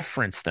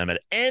reference them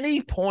at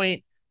any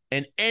point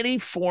in any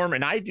form.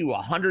 And I do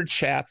 100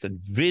 chats and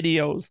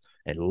videos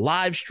and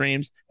live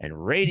streams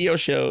and radio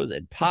shows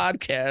and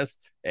podcasts,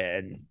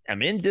 and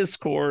I'm in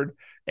Discord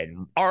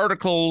and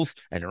articles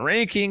and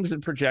rankings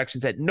and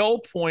projections. At no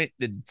point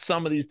did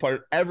some of these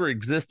players ever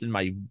exist in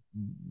my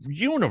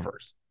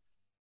universe.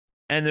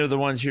 And they're the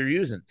ones you're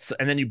using.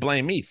 And then you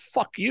blame me.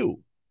 Fuck you.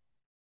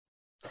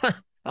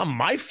 Not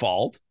my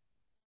fault.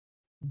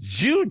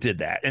 You did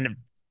that. And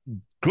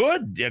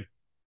good.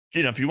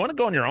 If you want to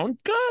go on your own,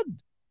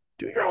 good.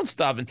 Do your own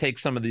stuff and take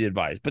some of the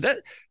advice. But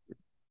I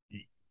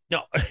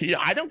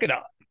don't get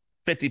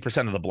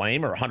 50% of the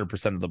blame or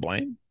 100% of the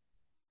blame.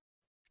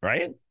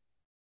 Right?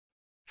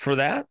 For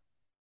that.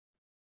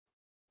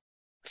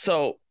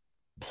 So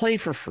play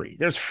for free.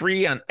 There's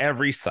free on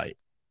every site.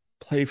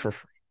 Play for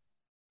free.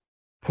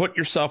 Put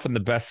yourself in the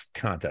best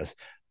contest.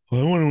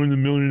 Well, I want to win the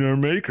Millionaire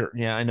Maker.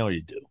 Yeah, I know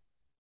you do.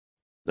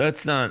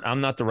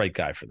 I'm not the right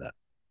guy for that.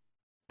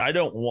 I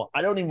don't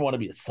even want to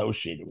be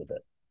associated with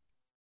it.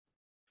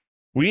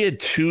 We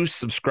had 2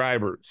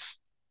 subscribers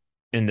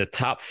in the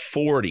top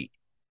 40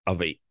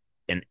 of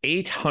an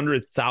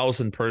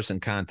 800,000 person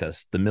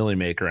contest, the Millie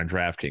Maker on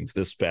DraftKings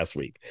this past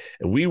week.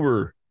 And we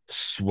were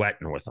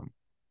sweating with them.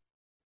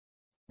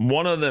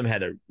 One of them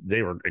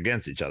they were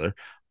against each other,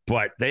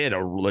 but they had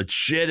a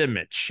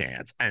legitimate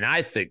chance, and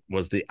I think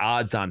was the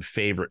odds-on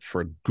favorite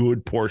for a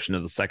good portion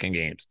of the second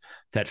games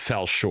that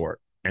fell short,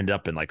 end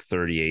up in like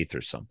 38th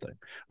or something,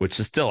 which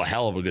is still a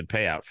hell of a good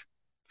payout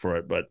for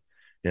it, but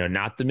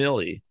not the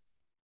Millie.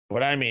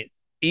 But I mean,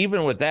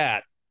 even with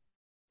that,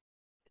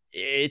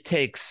 it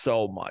takes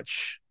so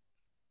much,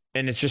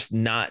 and it's just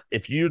not.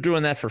 If you're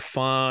doing that for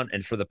fun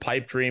and for the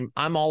pipe dream,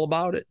 I'm all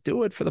about it.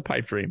 Do it for the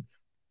pipe dream,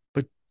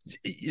 but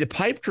the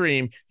pipe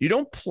dream, you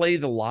don't play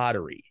the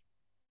lottery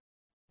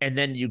and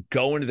then you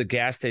go into the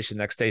gas station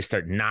the next day,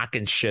 start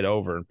knocking shit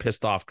over and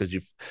pissed off because you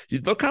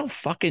look how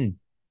fucking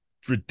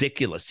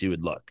ridiculous you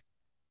would look.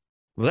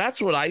 Well,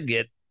 that's what I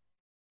get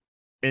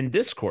in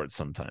Discord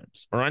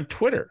sometimes or on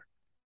Twitter.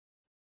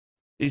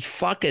 These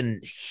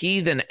fucking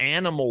heathen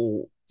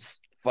animals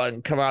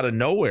fucking come out of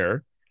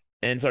nowhere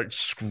and start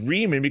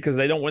screaming because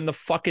they don't win the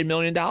fucking $1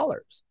 million.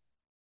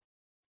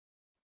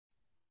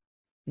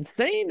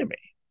 Insane to me.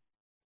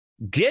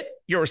 Get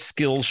your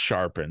skills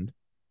sharpened.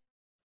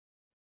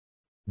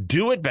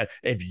 Do it better.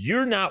 If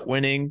you're not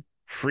winning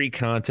free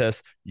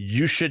contests,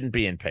 you shouldn't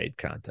be in paid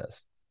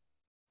contests.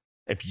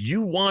 If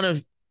you want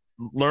to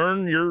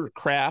learn your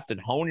craft and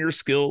hone your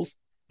skills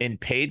in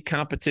paid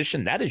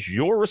competition, that is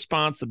your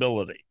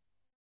responsibility.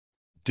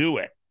 Do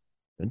it.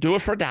 And do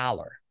it for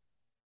 $1.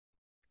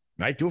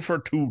 Right? Do it for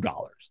 $2.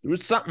 Do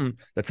it something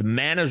that's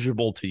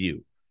manageable to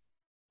you.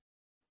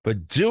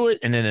 But do it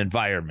in an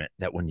environment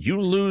that when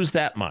you lose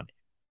that money,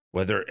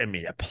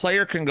 a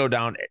player can go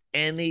down at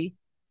any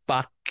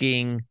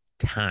fucking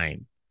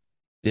time.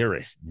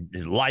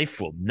 Life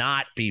will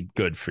not be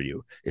good for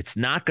you. It's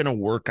not going to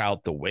work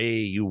out the way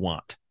you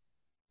want.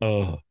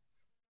 How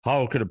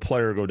could a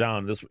player go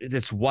down this?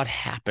 It's what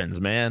happens,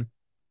 man.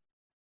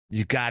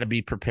 You got to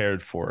be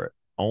prepared for it.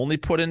 Only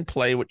put in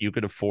play what you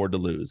could afford to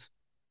lose.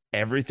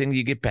 Everything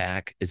you get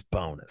back is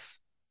bonus.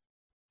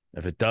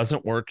 If it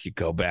doesn't work, you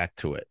go back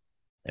to it.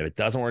 If it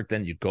doesn't work,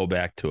 then you go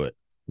back to it.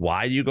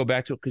 Why do you go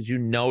back to it? Because you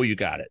know you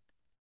got it.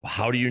 Well,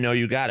 how do you know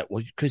you got it?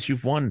 Well, because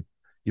you've won.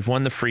 You've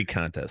won the free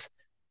contest.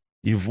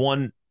 You've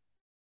won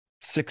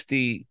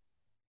 60+%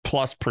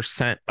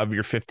 of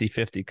your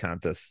 50-50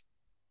 contests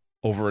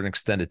over an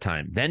extended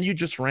time. Then you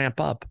just ramp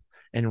up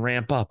and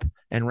ramp up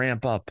and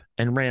ramp up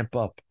and ramp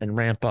up and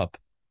ramp up.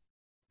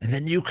 And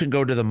then you can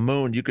go to the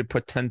moon. You could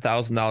put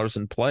 $10,000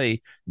 in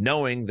play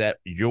knowing that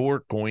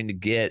you're going to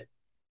get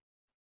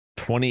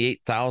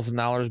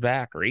 $28,000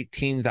 back or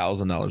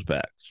 $18,000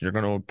 back. So you're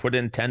going to put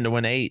in 10 to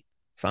win 8.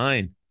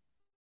 Fine.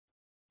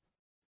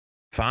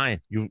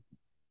 fine.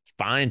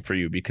 Fine for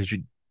you because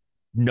you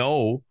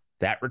know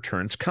that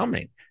return's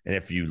coming. And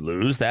if you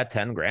lose that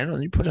 10 grand,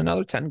 then you put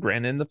another 10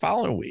 grand in the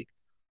following week.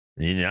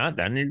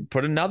 Then you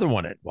put another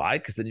one in. Why?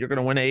 Because then you're going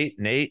to win 8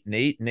 and 8 and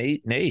 8 and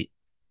 8 and 8.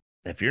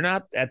 If you're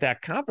not at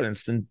that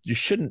confidence, then you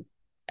shouldn't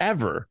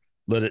ever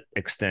let it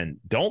extend.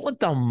 Don't let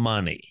the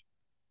money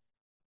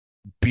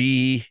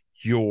be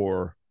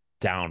your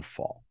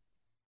downfall.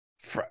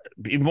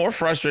 Be more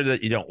frustrated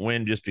that you don't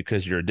win just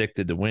because you're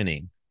addicted to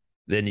winning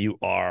than you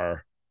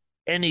are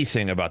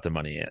anything about the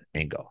money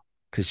angle.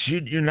 Because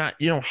you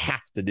don't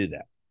have to do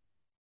that.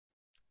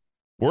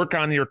 Work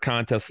on your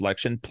contest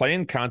selection. Play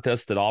in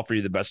contests that offer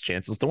you the best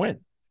chances to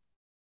win.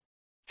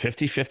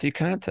 50-50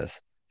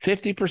 contests.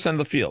 50% of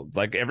the field.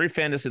 Like every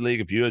fantasy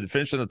league, if you had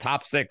finished in the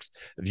top 6,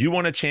 if you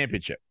won a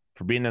championship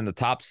for being in the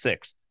top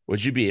 6,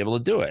 would you be able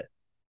to do it?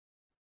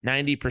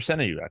 90%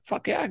 of you are like,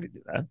 fuck yeah, I could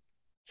do that.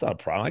 It's not a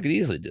problem. I could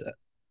easily do that.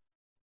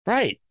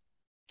 Right.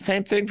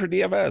 Same thing for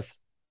DFS.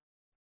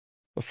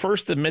 But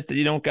first admit that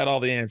you don't got all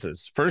the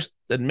answers. First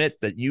admit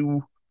that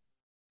you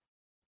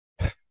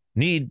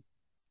need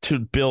to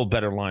build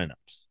better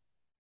lineups.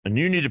 And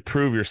you need to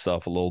prove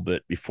yourself a little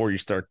bit before you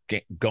start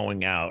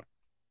going out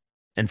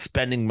and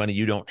spending money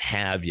you don't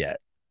have yet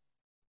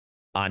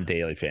on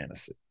daily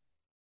fantasy.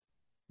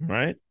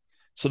 Right?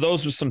 So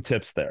those are some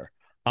tips there.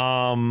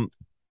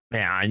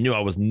 Man, I knew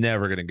I was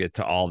never going to get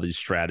to all these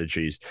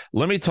strategies.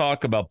 Let me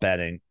talk about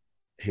betting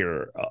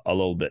here a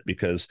little bit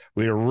because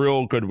we had a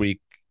real good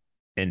week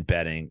in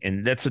betting.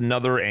 And that's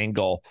another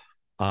angle.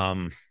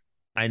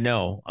 I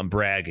know I'm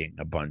bragging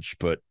a bunch,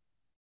 but,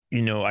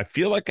 I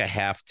feel like I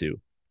have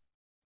to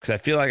because I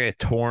feel like I get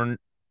torn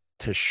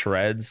to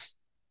shreds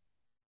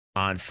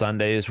on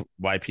Sundays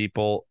by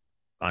people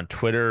on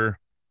Twitter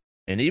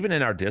and even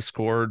in our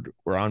Discord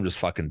where I'm just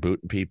fucking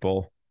booting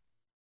people.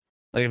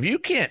 Like, if you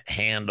can't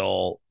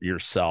handle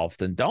yourself,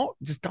 then don't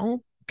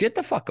get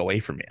the fuck away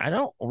from me. I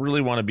don't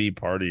really want to be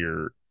part of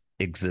your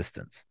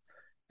existence.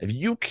 If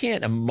you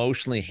can't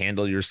emotionally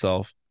handle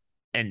yourself,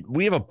 and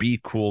we have a be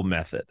cool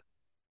method,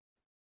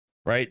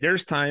 right?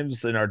 There's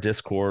times in our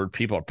Discord,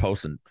 people are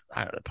posting,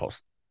 I don't know,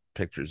 post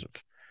pictures of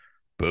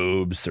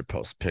boobs or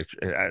post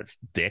pictures,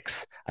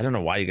 dicks. I don't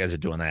know why you guys are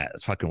doing that.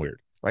 It's fucking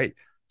weird, right?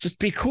 Just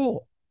be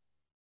cool.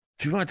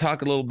 If you want to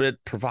talk a little bit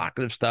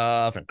provocative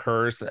stuff and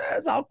curse,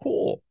 that's all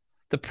cool.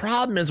 The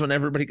problem is when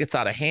everybody gets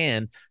out of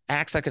hand,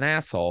 acts like an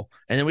asshole,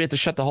 and then we have to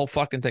shut the whole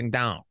fucking thing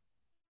down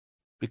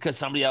because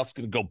somebody else is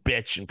going to go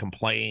bitch and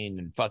complain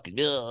and fucking,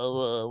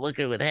 look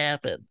at what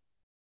happened.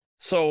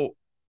 So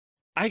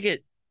I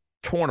get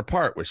torn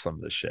apart with some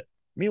of this shit.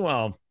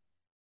 Meanwhile,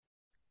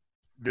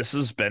 this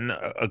has been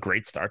a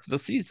great start to the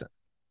season.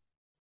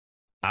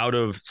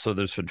 So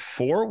there's been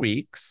 4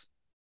 weeks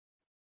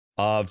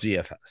of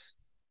DFS,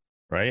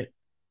 right?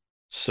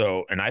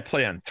 So, and I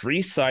play on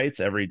 3 sites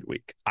every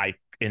week. I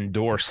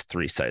endorse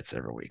 3 sites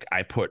every week.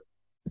 I put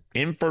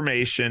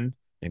information,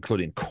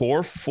 including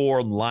core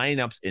 4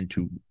 lineups,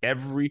 into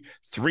every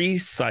 3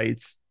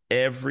 sites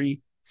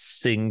every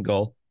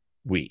single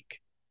week.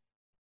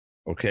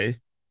 Okay.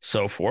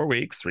 So 4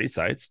 weeks, 3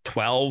 sites,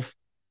 12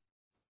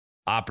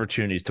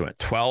 opportunities to win,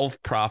 12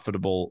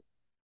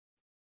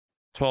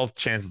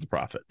 chances to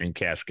profit in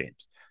cash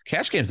games.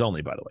 Cash games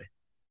only, by the way.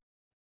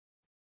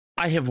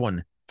 I have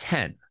won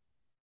 10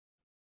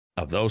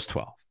 of those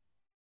 12.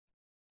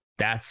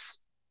 That's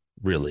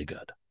really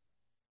good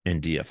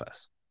in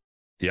DFS.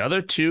 The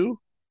other 2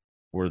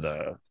 were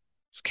the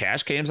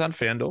cash games on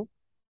FanDuel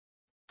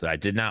that I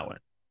did not win.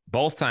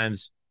 Both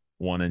times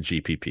won in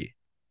GPP.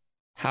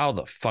 How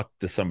the fuck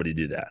does somebody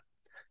do that?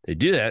 They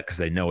do that because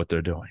they know what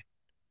they're doing.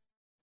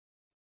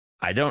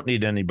 I don't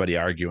need anybody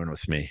arguing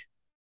with me.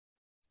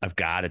 I've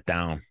got it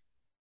down.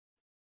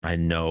 I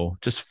know.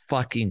 Just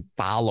fucking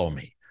follow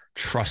me.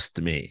 Trust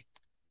me.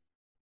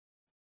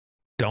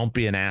 Don't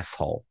be an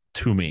asshole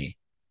to me,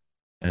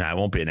 and I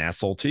won't be an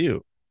asshole to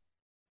you.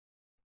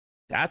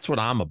 That's what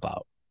I'm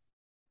about.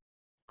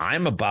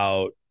 I'm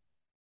about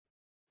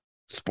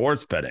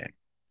sports betting.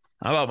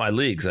 I'm about my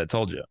leagues, I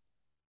told you.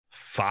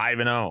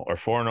 5-0 or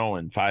 4-0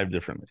 in 5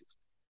 different leagues.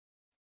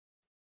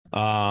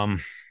 I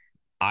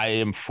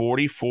am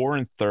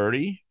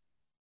 44-30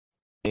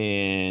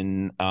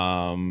 in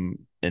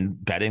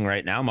betting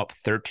right now. I'm up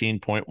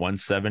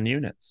 13.17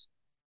 units.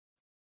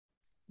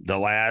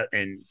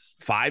 In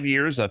 5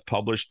 years, I've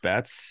published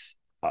bets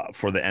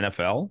for the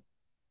NFL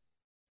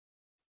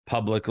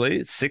publicly,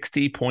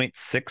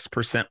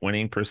 60.6%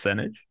 winning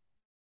percentage.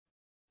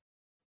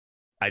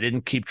 I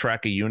didn't keep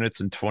track of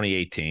units in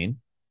 2018,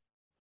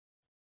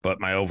 but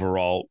my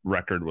overall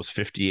record was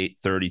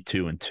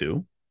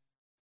 58-32-2.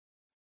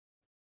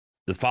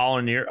 The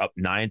following year, up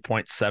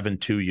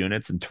 9.72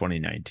 units in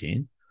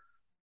 2019.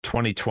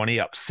 2020,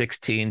 up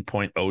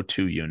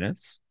 16.02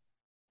 units.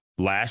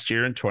 Last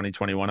year in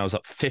 2021, I was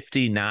up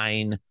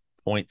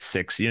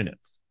 59.6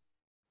 units.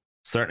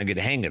 Starting to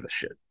get a hang of this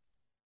shit.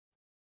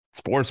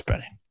 Sports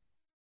betting.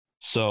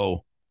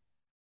 So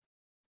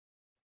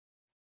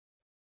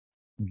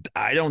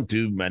I don't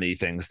do many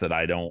things that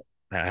I don't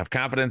have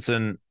confidence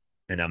in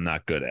and I'm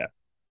not good at.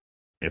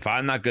 If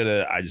I'm not good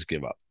at it, I just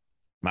give up.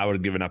 I would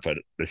have given up at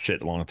the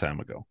shit a long time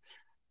ago.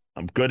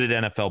 I'm good at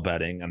NFL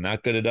betting. I'm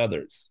not good at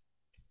others.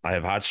 I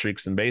have hot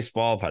streaks in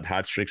baseball. I've had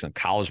hot streaks in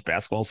college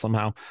basketball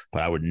somehow,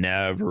 but I would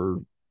never,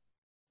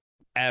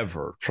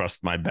 ever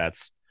trust my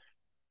bets.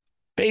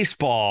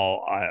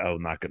 Baseball,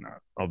 I'm not going to,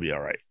 I'll be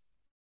all right.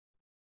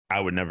 I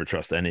would never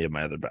trust any of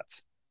my other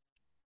bets.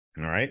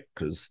 All right.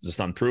 Because just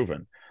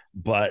unproven.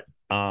 But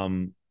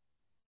when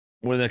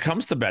it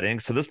comes to betting,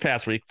 so this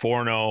past week,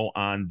 4-0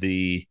 on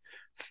the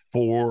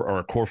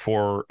core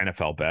four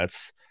NFL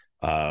bets,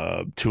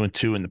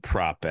 2-2 in the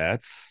prop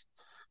bets.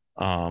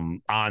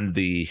 On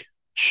the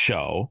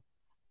show,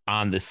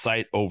 on the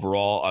site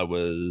overall, I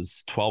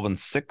was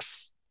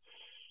 12-6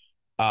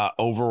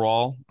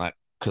 overall,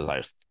 because I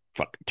was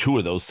fucking 2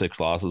 of those 6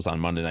 losses on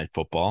Monday Night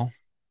Football.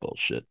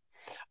 Bullshit.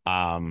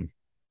 Fucking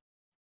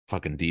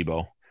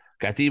Debo.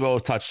 Got Debo a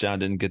touchdown,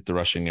 didn't get the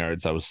rushing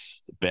yards. I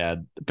was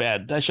bad.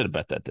 I should have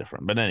bet that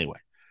different. But anyway,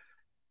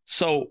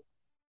 so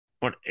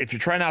if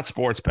you're trying out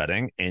sports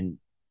betting, and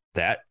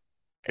that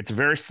it's a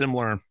very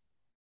similar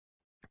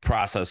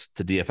process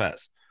to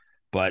DFS.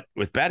 But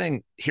with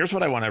betting, here's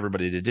what I want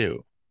everybody to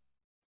do.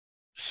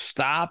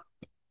 Stop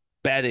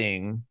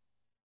betting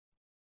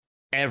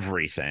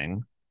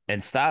everything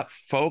and stop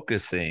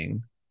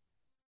focusing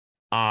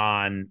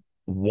on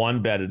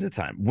one bet at a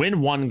time.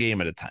 Win one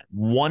game at a time.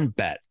 One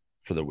bet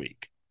for the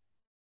week.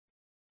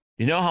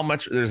 You know how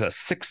much there's a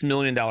 $6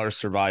 million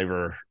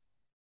survivor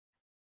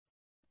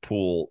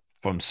pool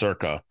from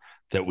Circa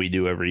that we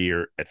do every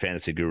year at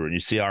Fantasy Guru. And you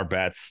see our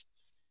bets.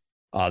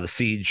 The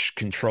Siege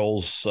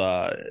controls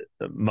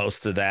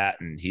most of that,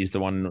 and he's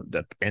the one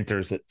that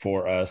enters it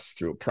for us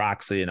through a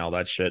proxy and all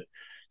that shit.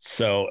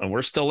 So, and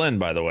we're still in,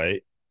 by the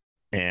way,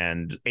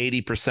 and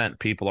 80%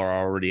 people are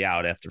already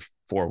out after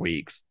 4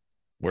 weeks.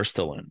 We're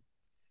still in.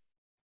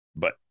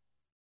 But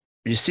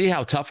you see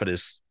how tough it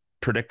is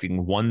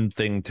predicting one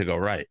thing to go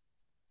right.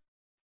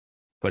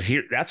 But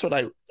here, that's what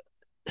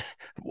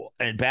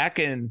and back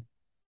in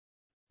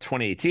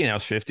 2018, I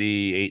was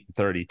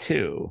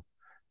 58-32.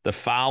 The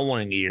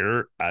following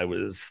year, I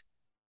was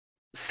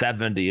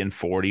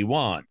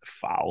 70-41. The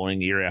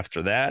following year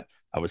after that,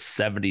 I was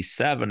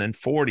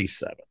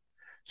 77-47.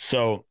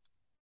 So,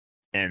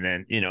 and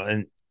then,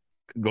 and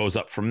goes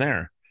up from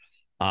there.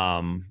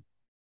 On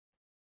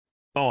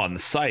the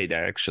site,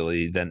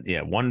 actually, then,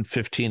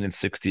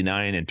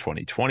 115-69 in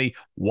 2020,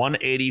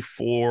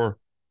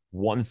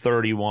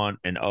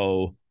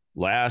 184-131-0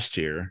 last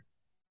year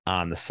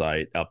on the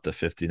site, up to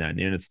 59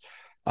 units.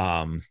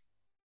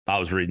 I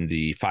was reading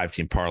the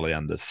 5-team parlay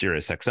on the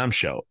Sirius XM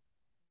show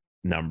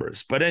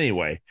numbers. But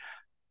anyway,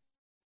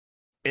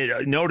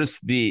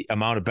 notice the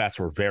amount of bets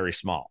were very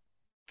small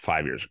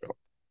 5 years ago.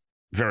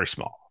 Very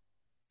small.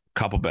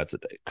 Couple bets a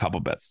day, couple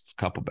bets,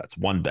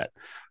 one bet.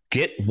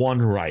 Get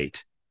one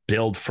right,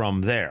 build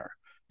from there.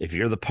 If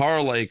you're the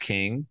parlay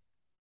king,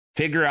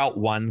 figure out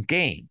one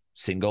game,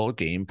 single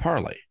game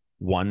parlay,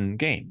 one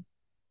game.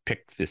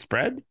 Pick the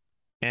spread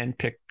and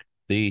pick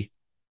the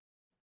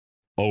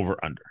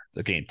over-under,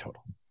 the game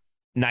total.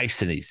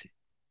 Nice and easy.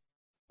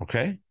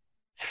 Okay?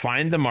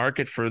 Find the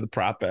market for the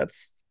prop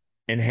bets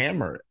and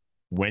hammer it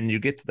when you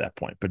get to that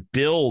point, but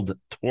build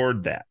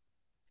toward that.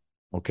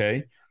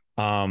 Okay?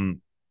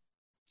 Some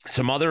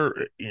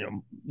other,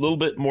 little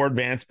bit more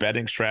advanced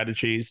betting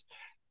strategies.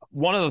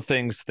 One of the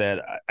things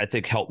that I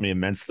think helped me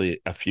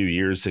immensely a few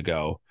years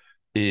ago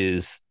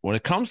is when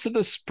it comes to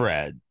the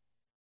spread,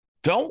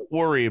 don't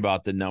worry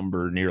about the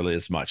number nearly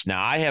as much.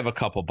 Now, I have a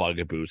couple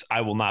bugaboos.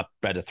 I will not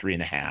bet a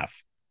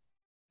 3.5,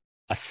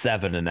 a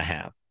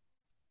 7.5,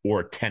 or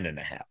a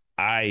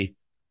 10.5.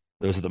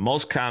 Those are the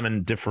most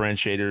common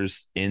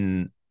differentiators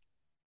in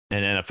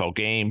an NFL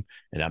game,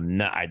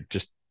 and I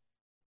just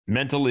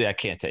mentally I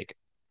can't take it.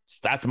 So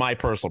that's my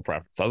personal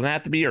preference. Doesn't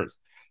have to be yours.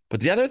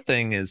 But the other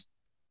thing is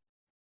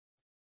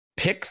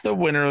pick the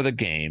winner of the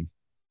game,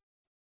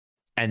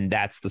 and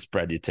that's the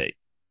spread you take.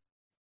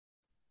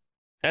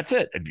 That's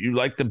it. If you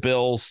like the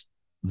Bills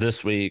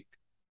this week,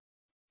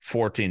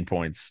 14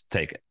 points,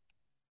 take it.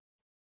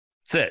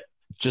 That's it.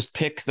 Just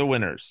pick the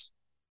winners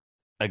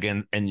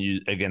again and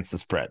use against the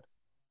spread.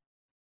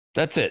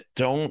 That's it.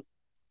 Don't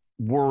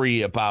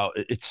worry about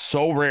it. It's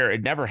so rare.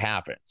 It never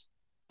happens.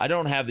 I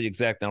don't have the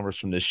exact numbers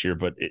from this year,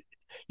 but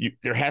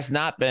there has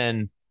not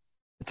been.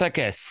 It's like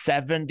a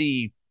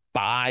 75%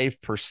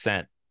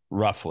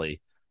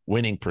 roughly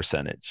winning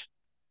percentage,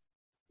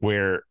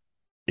 where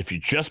if you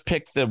just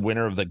pick the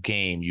winner of the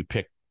game, you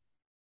pick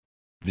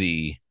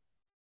the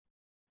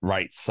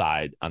right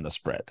side on the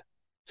spread.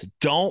 So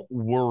don't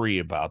worry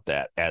about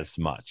that as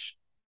much.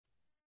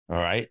 All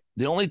right.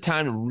 The only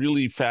time to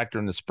really factor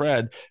in the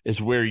spread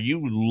is where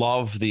you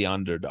love the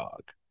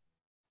underdog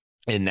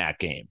in that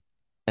game.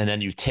 And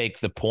then you take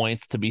the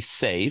points to be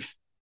safe,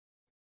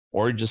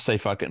 or you just say,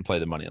 fuck it and play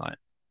the money line.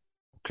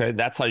 Okay.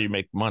 That's how you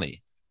make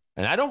money.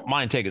 And I don't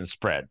mind taking the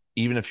spread,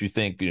 even if you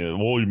think, you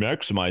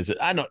maximize it.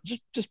 I know,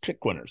 just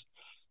pick winners.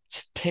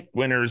 Just pick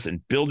winners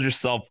and build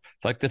yourself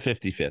like the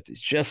 50-50s.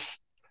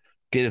 Just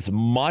get as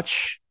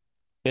much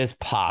as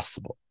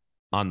possible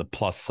on the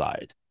plus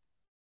side.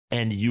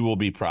 and you will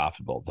be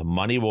profitable. The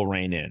money will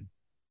rain in.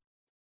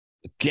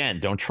 Again,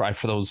 don't try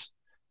for those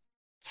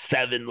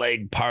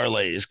 7-leg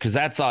parlays because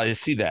that's all you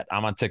see. That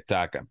I'm on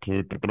TikTok.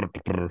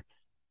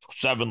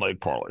 7-leg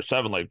parlay,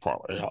 7-leg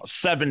parlay,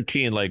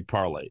 17-leg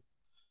parlay.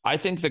 I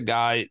think the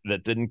guy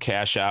that didn't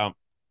cash out,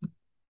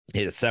 he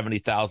had a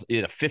 70,000, he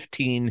had a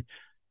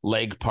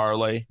 15-leg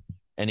parlay,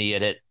 and he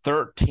had hit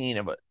 13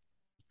 of it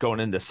going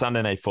into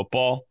Sunday Night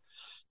Football.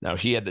 Now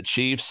he had the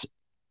Chiefs,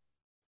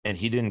 and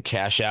he didn't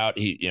cash out.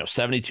 He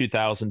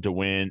 72,000 to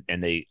win,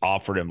 and they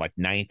offered him like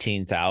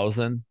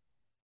 19,000,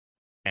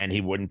 and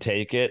he wouldn't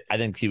take it. I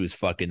think he was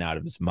fucking out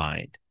of his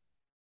mind.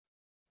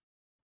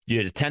 You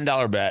had a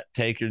 $10 bet,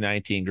 take your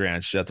 19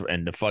 grand,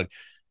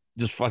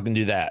 just fucking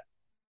do that.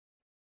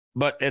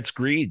 But it's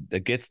greed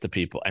that gets to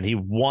people, and he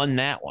won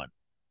that one.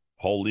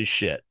 Holy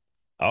shit.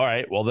 All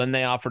right, well, then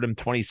they offered him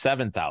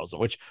 27,000,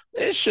 which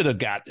they should have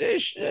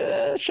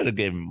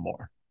gave him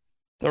more.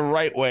 The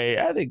right way,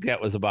 I think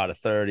that was about a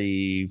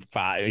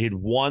 35. He had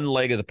one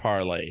leg of the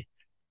parlay.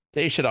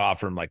 They should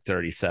offer him like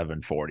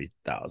 $37,000,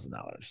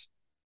 $40,000.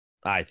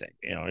 I think,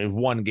 it was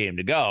one game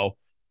to go,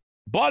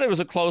 but it was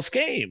a close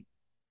game.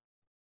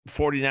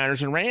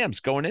 49ers and Rams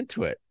going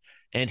into it.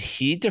 And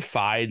he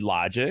defied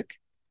logic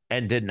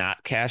and did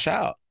not cash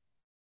out.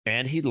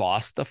 And he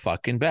lost the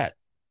fucking bet.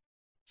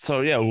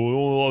 So, yeah, we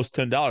only lost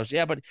 $10.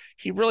 Yeah, but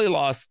he really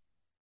lost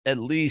at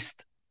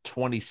least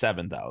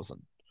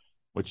 27,000,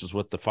 which is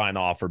what the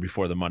final offer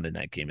before the Monday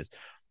night game is.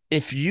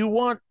 If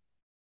you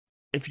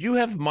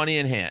have money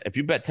in hand, if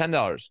you bet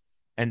 $10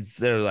 and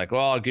they're like,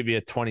 well, I'll give you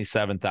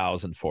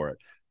 27,000 for it,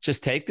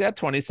 just take that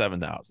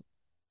 27,000.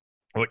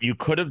 What you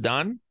could have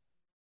done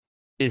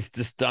is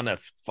just done a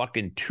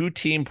fucking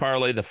 2-team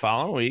parlay the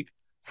following week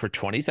for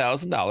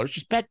 $20,000.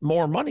 Just bet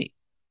more money.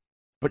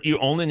 But you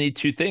only need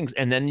 2 things,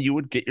 and then you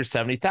would get your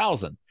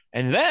 70,000.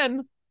 And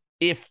then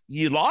if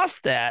you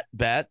lost that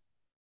bet,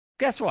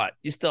 guess what?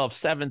 You still have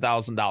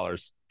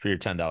 $7,000 for your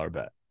 $10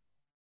 bet.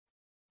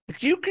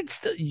 You could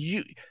still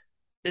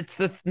it's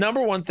the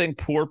number one thing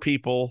poor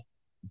people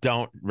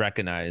don't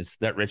recognize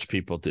that rich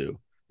people do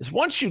is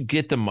once you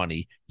get the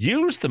money,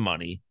 use the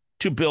money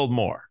to build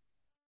more.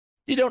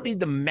 You don't need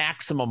the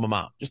maximum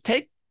amount. Just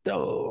take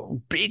the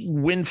big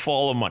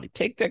windfall of money.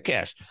 Take that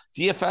cash.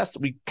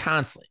 DFS, we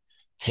constantly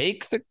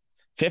take the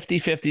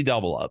 50-50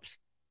 double ups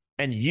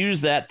and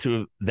use that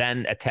to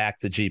then attack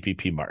the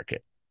GPP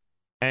market.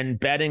 And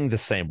betting the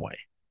same way.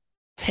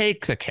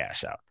 Take the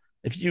cash out.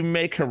 If you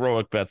make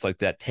heroic bets like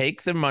that,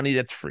 take the money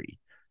that's free.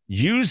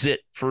 Use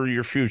it for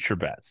your future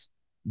bets.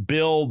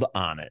 Build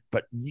on it,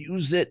 but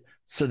use it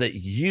so that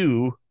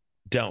you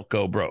don't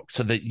go broke,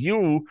 so that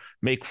you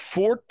make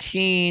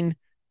 14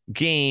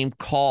 game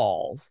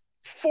calls,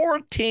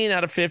 14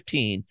 out of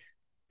 15,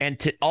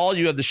 and all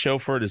you have to show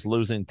for it is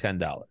losing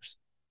 $10.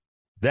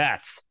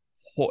 That's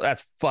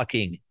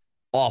fucking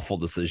awful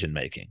decision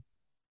making.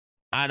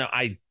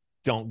 I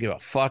don't give a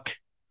fuck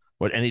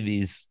what any of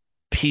these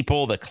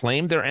people that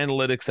claim they're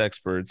analytics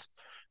experts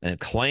and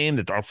claim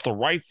that that's the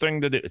right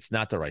thing to do. It's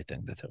not the right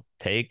thing to do.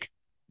 Take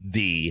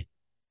the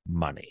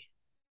money.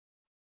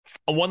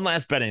 One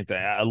last betting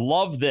thing. I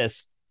love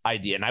this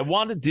idea, and I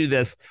want to do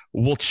this.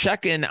 We'll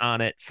check in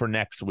on it for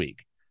next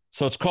week.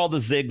 So it's called the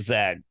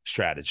zigzag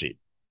strategy.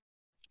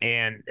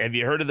 And have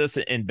you heard of this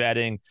in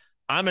betting?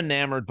 I'm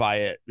enamored by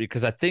it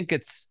because I think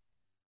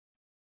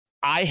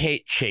I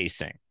hate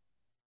chasing.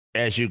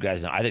 As you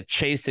guys know, I think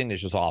chasing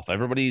is just awful.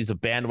 Everybody's a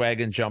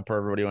bandwagon jumper.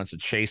 Everybody wants to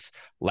chase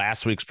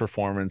last week's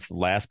performance, the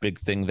last big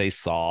thing they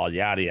saw,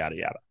 yada, yada,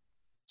 yada.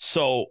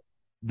 So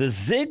the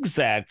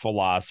zigzag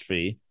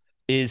philosophy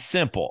is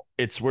simple.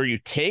 It's where you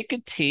take a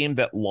team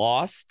that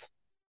lost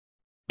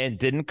and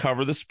didn't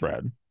cover the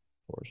spread, of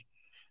course,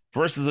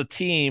 versus a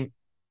team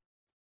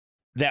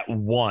that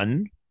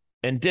won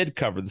and did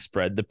cover the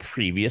spread the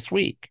previous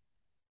week.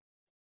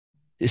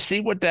 You see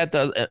what that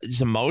does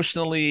just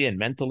emotionally and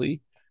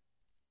mentally?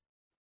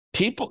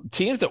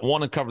 Teams that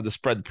won and covered the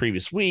spread the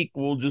previous week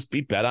will just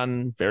be bet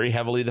on very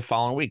heavily the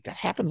following week. That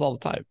happens all the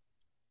time.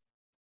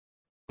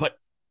 But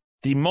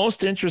the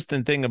most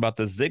interesting thing about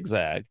the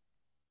zigzag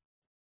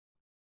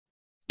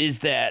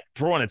is that,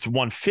 for one, it's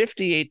won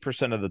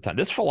 58% of the time.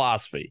 This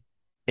philosophy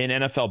in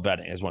NFL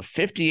betting has won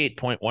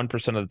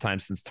 58.1% of the time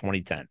since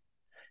 2010.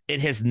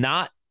 It has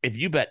not, if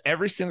you bet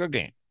every single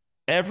game,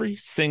 every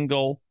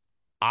single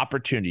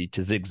opportunity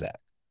to zigzag,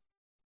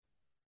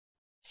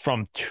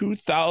 from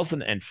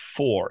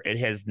 2004, it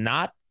has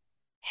not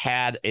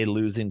had a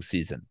losing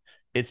season.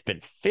 It's been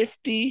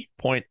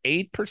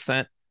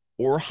 50.8%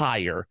 or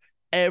higher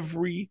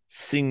every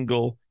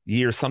single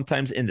year,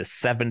 sometimes in the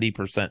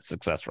 70%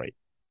 success rate.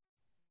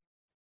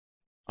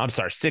 I'm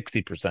sorry,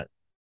 60%.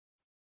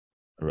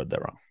 I read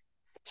that wrong.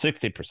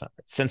 60%.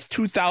 Since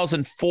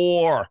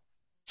 2004,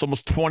 it's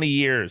almost 20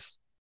 years.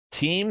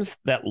 Teams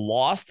that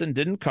lost and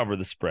didn't cover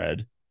the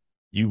spread,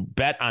 you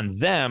bet on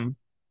them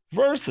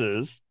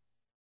versus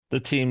the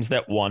teams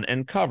that won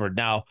and covered.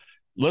 Now,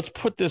 let's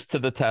put this to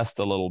the test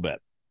a little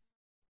bit.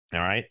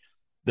 All right.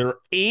 There are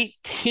 8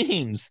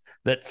 teams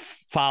that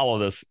follow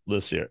this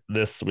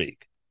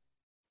week.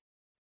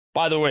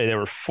 By the way, there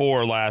were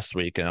 4 last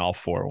week and all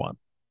 4 won.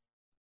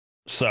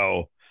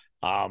 So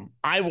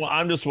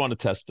I'm just want to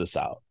test this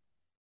out.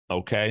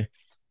 Okay.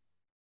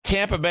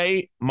 Tampa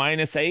Bay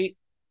 -8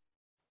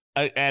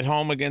 at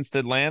home against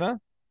Atlanta.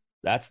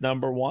 That's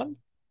number 1.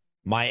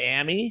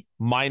 Miami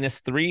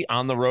 -3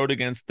 on the road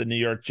against the New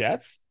York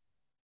Jets.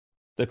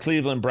 The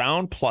Cleveland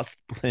Browns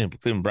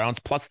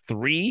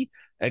 +3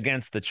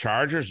 against the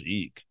Chargers.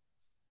 Eek.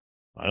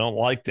 I don't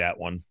like that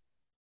one,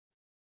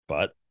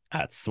 but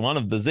that's one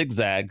of the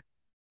zigzag.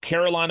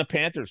 Carolina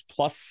Panthers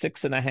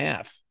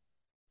 +6.5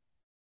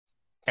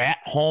 at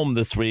home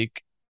this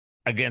week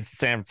against the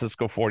San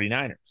Francisco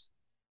 49ers.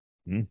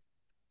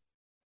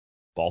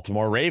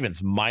 Baltimore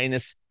Ravens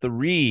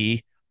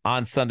 -3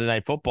 on Sunday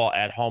Night Football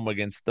at home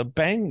against the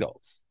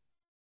Bengals.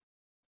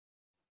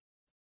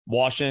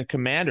 Washington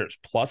Commanders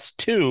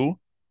 +2.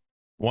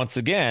 Once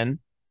again,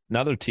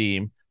 another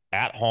team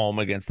at home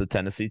against the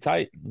Tennessee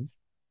Titans.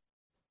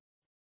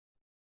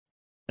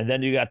 And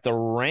then you got the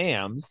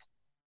Rams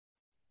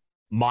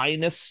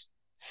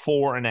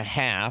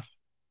 -4.5.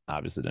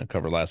 Obviously didn't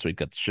cover last week.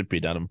 Got the shit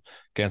beat on them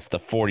against the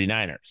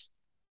 49ers.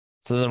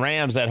 So the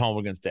Rams at home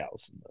against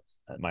Dallas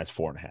at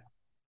 -4.5.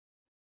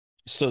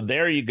 So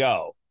there you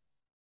go.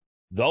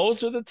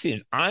 Those are the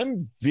teams.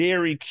 I'm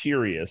very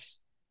curious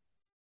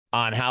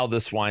on how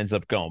this winds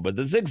up going. But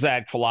the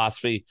zigzag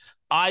philosophy,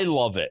 I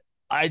love it.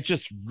 I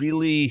just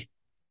really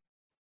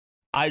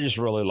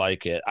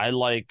like it. I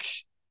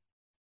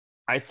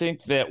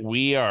think that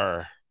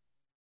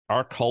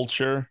our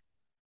culture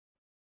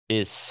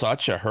is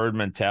such a herd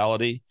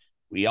mentality.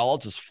 We all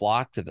just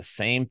flock to the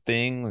same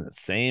thing and the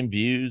same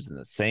views and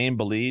the same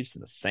beliefs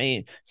and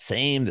the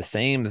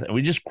same.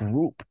 We just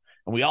group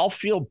and we all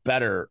feel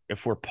better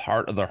if we're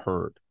part of the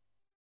herd.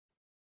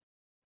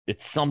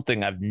 It's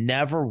something I've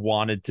never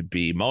wanted to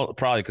be,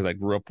 probably because I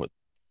grew up with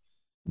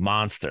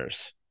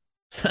monsters.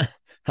 I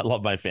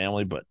love my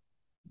family, but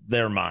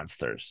they're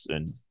monsters.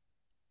 And,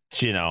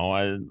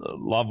 I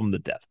love them to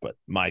death, but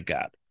my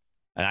God.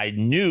 And I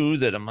knew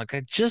that I'm like,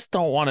 I just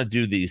don't want to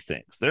do these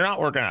things. They're not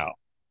working out.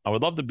 I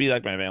would love to be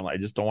like my family. I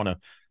just don't want to.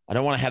 I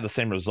don't want to have the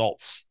same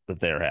results that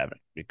they're having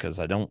because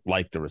I don't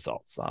like the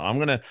results.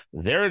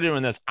 They're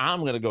doing this. I'm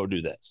going to go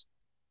do this.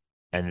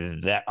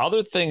 And that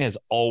other thing has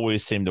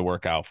always seemed to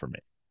work out for me.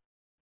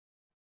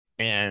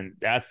 And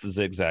that's the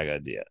zigzag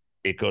idea.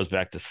 It goes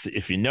back to,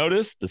 if you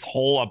notice, this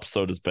whole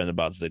episode has been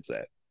about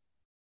zigzag.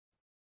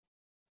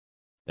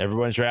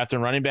 Everyone's drafting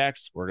running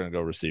backs. We're going to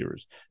go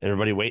receivers.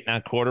 Everybody waiting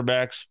on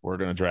quarterbacks. We're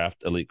going to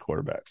draft elite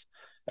quarterbacks.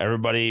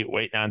 Everybody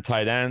waiting on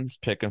tight ends,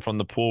 picking from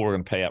the pool. We're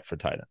going to pay up for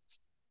tight ends.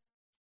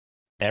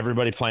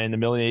 Everybody playing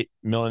the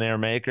millionaire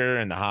maker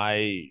and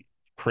the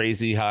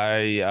crazy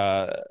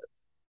high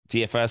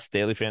DFS,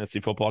 daily fantasy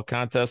football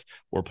contest.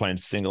 We're playing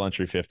single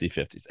entry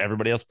 50-50s.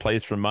 Everybody else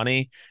plays for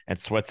money and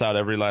sweats out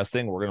every last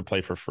thing. We're going to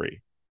play for free.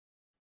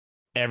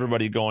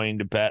 Everybody going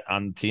to bet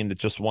on the team that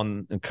just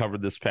won and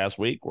covered this past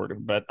week. We're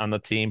going to bet on the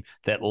team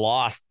that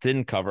lost,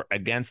 didn't cover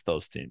against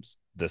those teams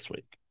this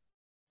week.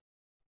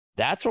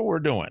 That's what we're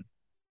doing.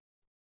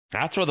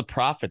 That's where the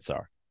profits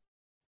are.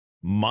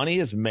 Money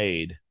is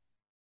made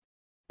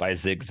by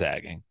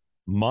zigzagging.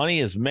 Money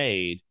is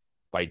made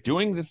by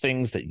doing the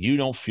things that you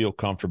don't feel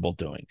comfortable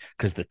doing.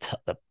 Because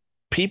the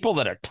people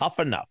that are tough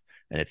enough,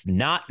 and it's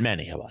not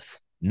many of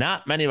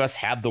us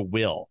have the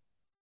will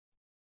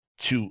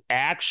to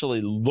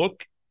actually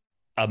look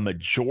a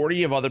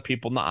majority of other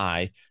people in the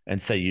eye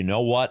and say, you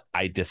know what?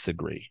 I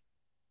disagree.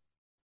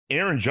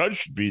 Aaron Judge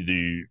should be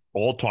the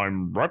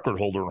all-time record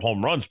holder in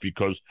home runs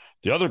because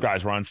the other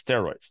guys were on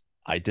steroids.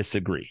 I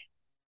disagree.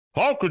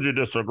 How could you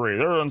disagree?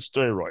 They're on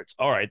steroids.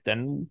 All right,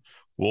 then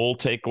we'll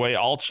take away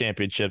all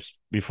championships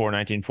before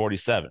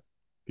 1947,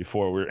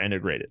 before we're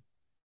integrated.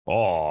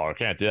 Oh, I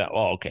can't do that.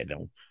 Oh, okay,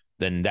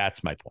 then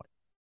that's my point.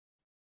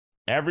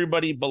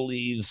 Everybody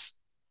believes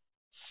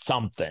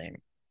something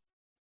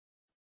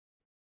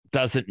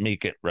doesn't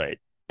make it right,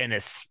 and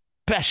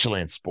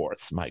especially in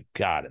sports. My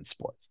God, in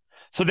sports.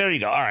 So there you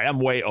go. All right, I'm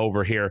way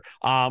over here.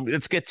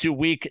 Let's get to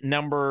week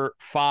number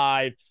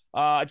 5.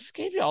 I just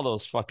gave you all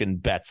those fucking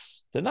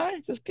bets, didn't I?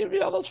 Just give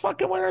you all those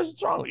fucking winners.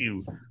 What's wrong with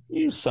you?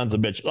 You sons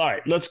of bitch. All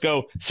right, let's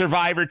go.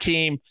 Survivor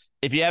team.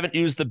 If you haven't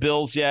used the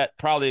Bills yet,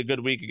 probably a good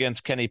week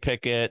against Kenny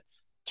Pickett.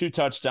 2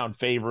 touchdown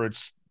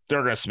favorites.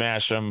 They're going to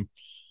smash them.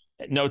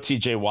 No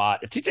TJ Watt.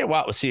 If TJ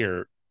Watt was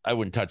here, I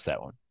wouldn't touch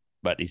that one,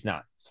 but he's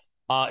not.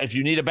 If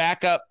you need a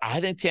backup,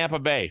 I think Tampa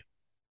Bay.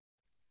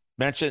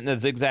 Mentioned in the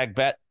zigzag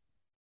bet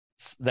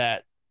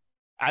that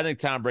I think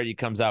Tom Brady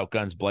comes out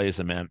guns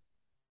blazing, man.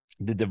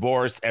 The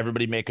divorce,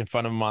 everybody making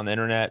fun of him on the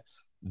internet.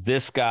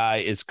 This guy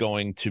is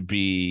going to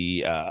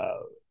be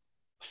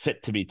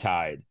fit to be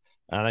tied.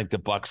 And I think the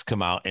Bucks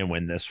come out and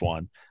win this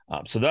one.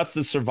 So that's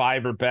the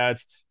Survivor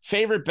bets.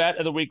 Favorite bet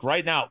of the week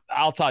right now,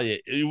 I'll tell you.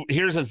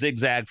 Here's a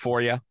zigzag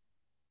for you.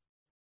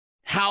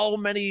 How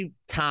many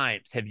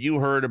times have you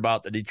heard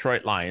about the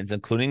Detroit Lions,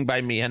 including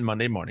by me on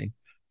Monday morning?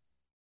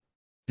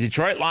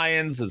 Detroit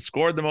Lions have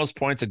scored the most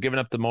points, have given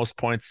up the most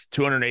points,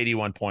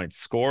 281 points,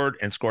 scored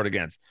and scored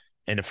against.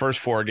 in the first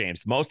 4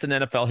 games, most in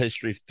NFL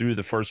history through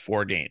the first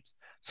 4 games.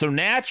 So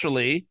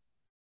naturally,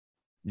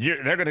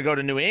 they're going to go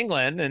to New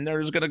England, and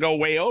they're just going to go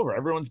way over.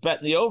 Everyone's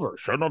betting the over.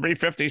 Shouldn't it be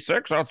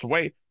 56? That's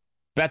way.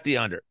 Bet the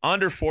under.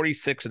 Under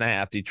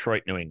 46.5,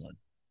 Detroit, New England.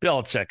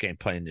 Belichick ain't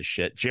playing this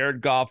shit. Jared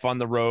Goff on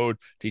the road.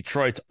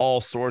 Detroit's all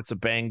sorts of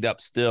banged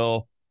up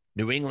still.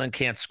 New England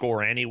can't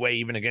score anyway,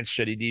 even against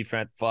shitty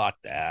defense. Fuck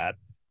that.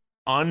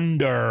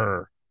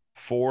 Under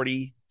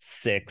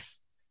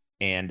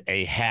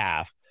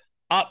 46.5.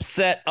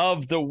 Upset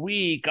of the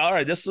week. All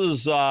right, this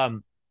is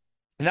the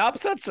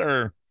upsets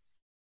are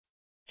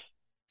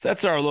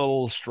a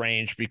little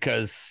strange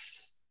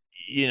because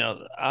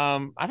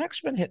I've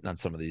actually been hitting on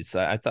some of these.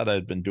 I thought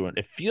I'd been doing.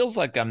 It feels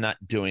like I'm not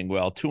doing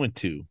well.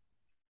 2-2.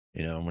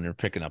 When you're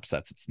picking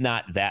upsets, it's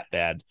not that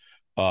bad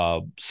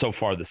so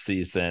far this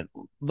season.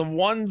 The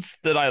ones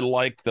that I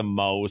like the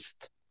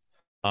most,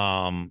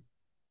 yeah,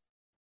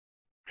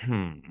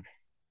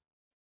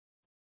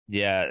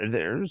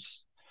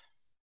 there's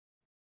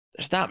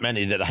not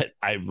many that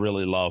I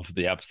really love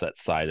the upset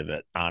side of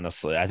it,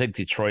 honestly. I think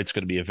Detroit's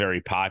going to be a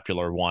very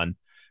popular one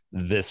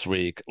this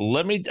week.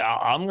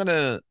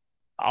 I'll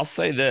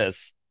say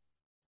this.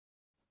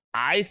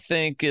 I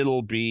think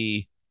it'll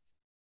be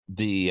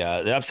the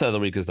upset of the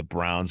week is the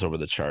Browns over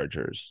the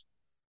Chargers.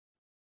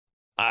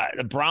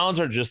 The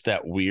Browns are just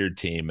that weird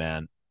team,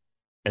 man.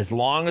 As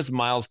long as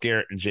Myles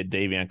Garrett and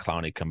Jadeveon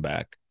Clowney come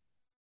back.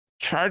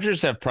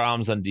 Chargers have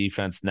problems on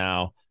defense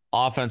now.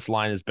 Offense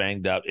line is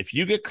banged up. If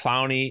you get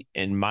Clowney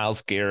and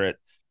Myles Garrett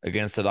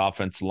against that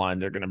offensive line,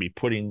 they're going to be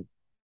putting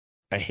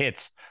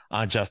hits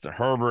on Justin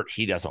Herbert.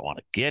 He doesn't want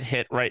to get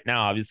hit right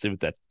now, obviously,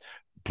 with that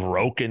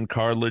broken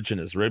cartilage in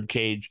his rib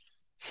cage.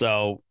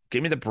 So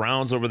give me the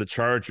Browns over the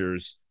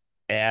Chargers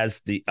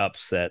as the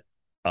upset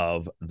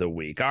of the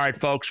week. All right,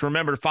 folks,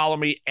 remember to follow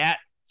me at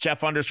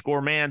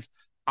Jeff_Mans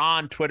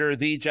on Twitter,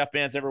 the Jeff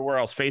Mans everywhere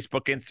else,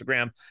 Facebook,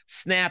 Instagram,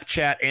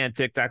 Snapchat, and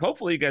TikTok.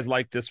 Hopefully you guys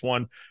like this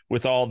one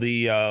with all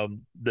the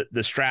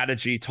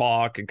strategy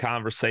talk and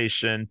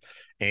conversation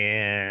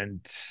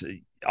and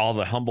all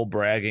the humble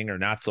bragging or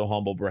not so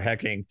humble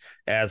bragging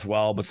as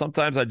well. But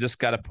sometimes I just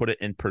got to put it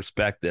in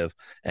perspective.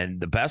 And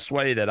the best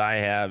way that I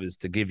have is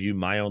to give you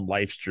my own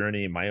life's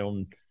journey and my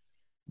own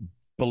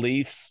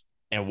beliefs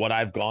and what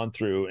I've gone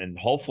through. And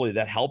hopefully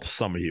that helps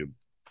some of you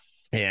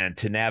and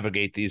to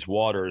navigate these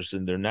waters.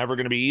 And they're never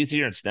going to be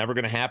easier. It's never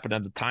going to happen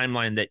on the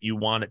timeline that you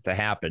want it to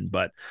happen.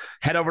 But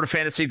head over to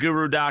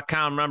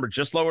fantasyguru.com. Remember,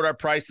 just lowered our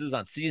prices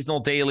on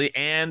seasonal, daily,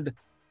 and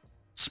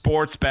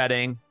sports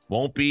betting.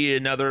 Won't be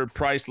another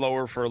price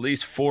lower for at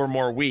least 4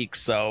 more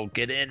weeks. So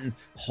get in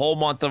whole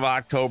month of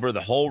October,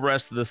 the whole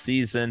rest of the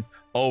season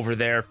over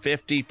there.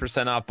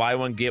 50% off, buy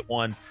one, get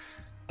one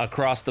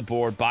across the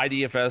board. Buy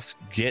DFS,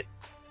 get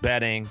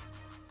betting.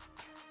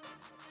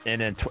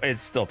 And then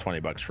it's still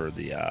 $20 for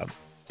the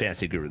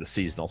Fantasy Guru, the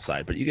seasonal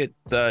side. But you get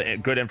the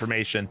good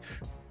information,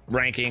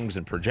 rankings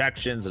and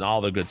projections and all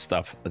the good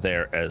stuff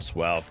there as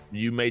well.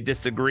 You may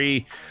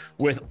disagree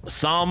with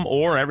some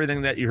or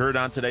everything that you heard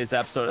on today's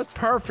episode. That's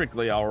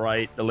perfectly all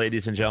right,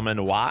 ladies and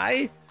gentlemen.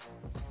 Why?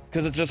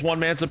 Because it's just one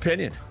man's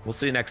opinion. We'll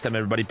see you next time,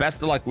 everybody.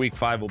 Best of luck. Week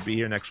 5 will be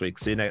here next week.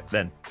 See you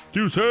then.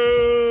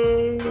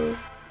 Deuces.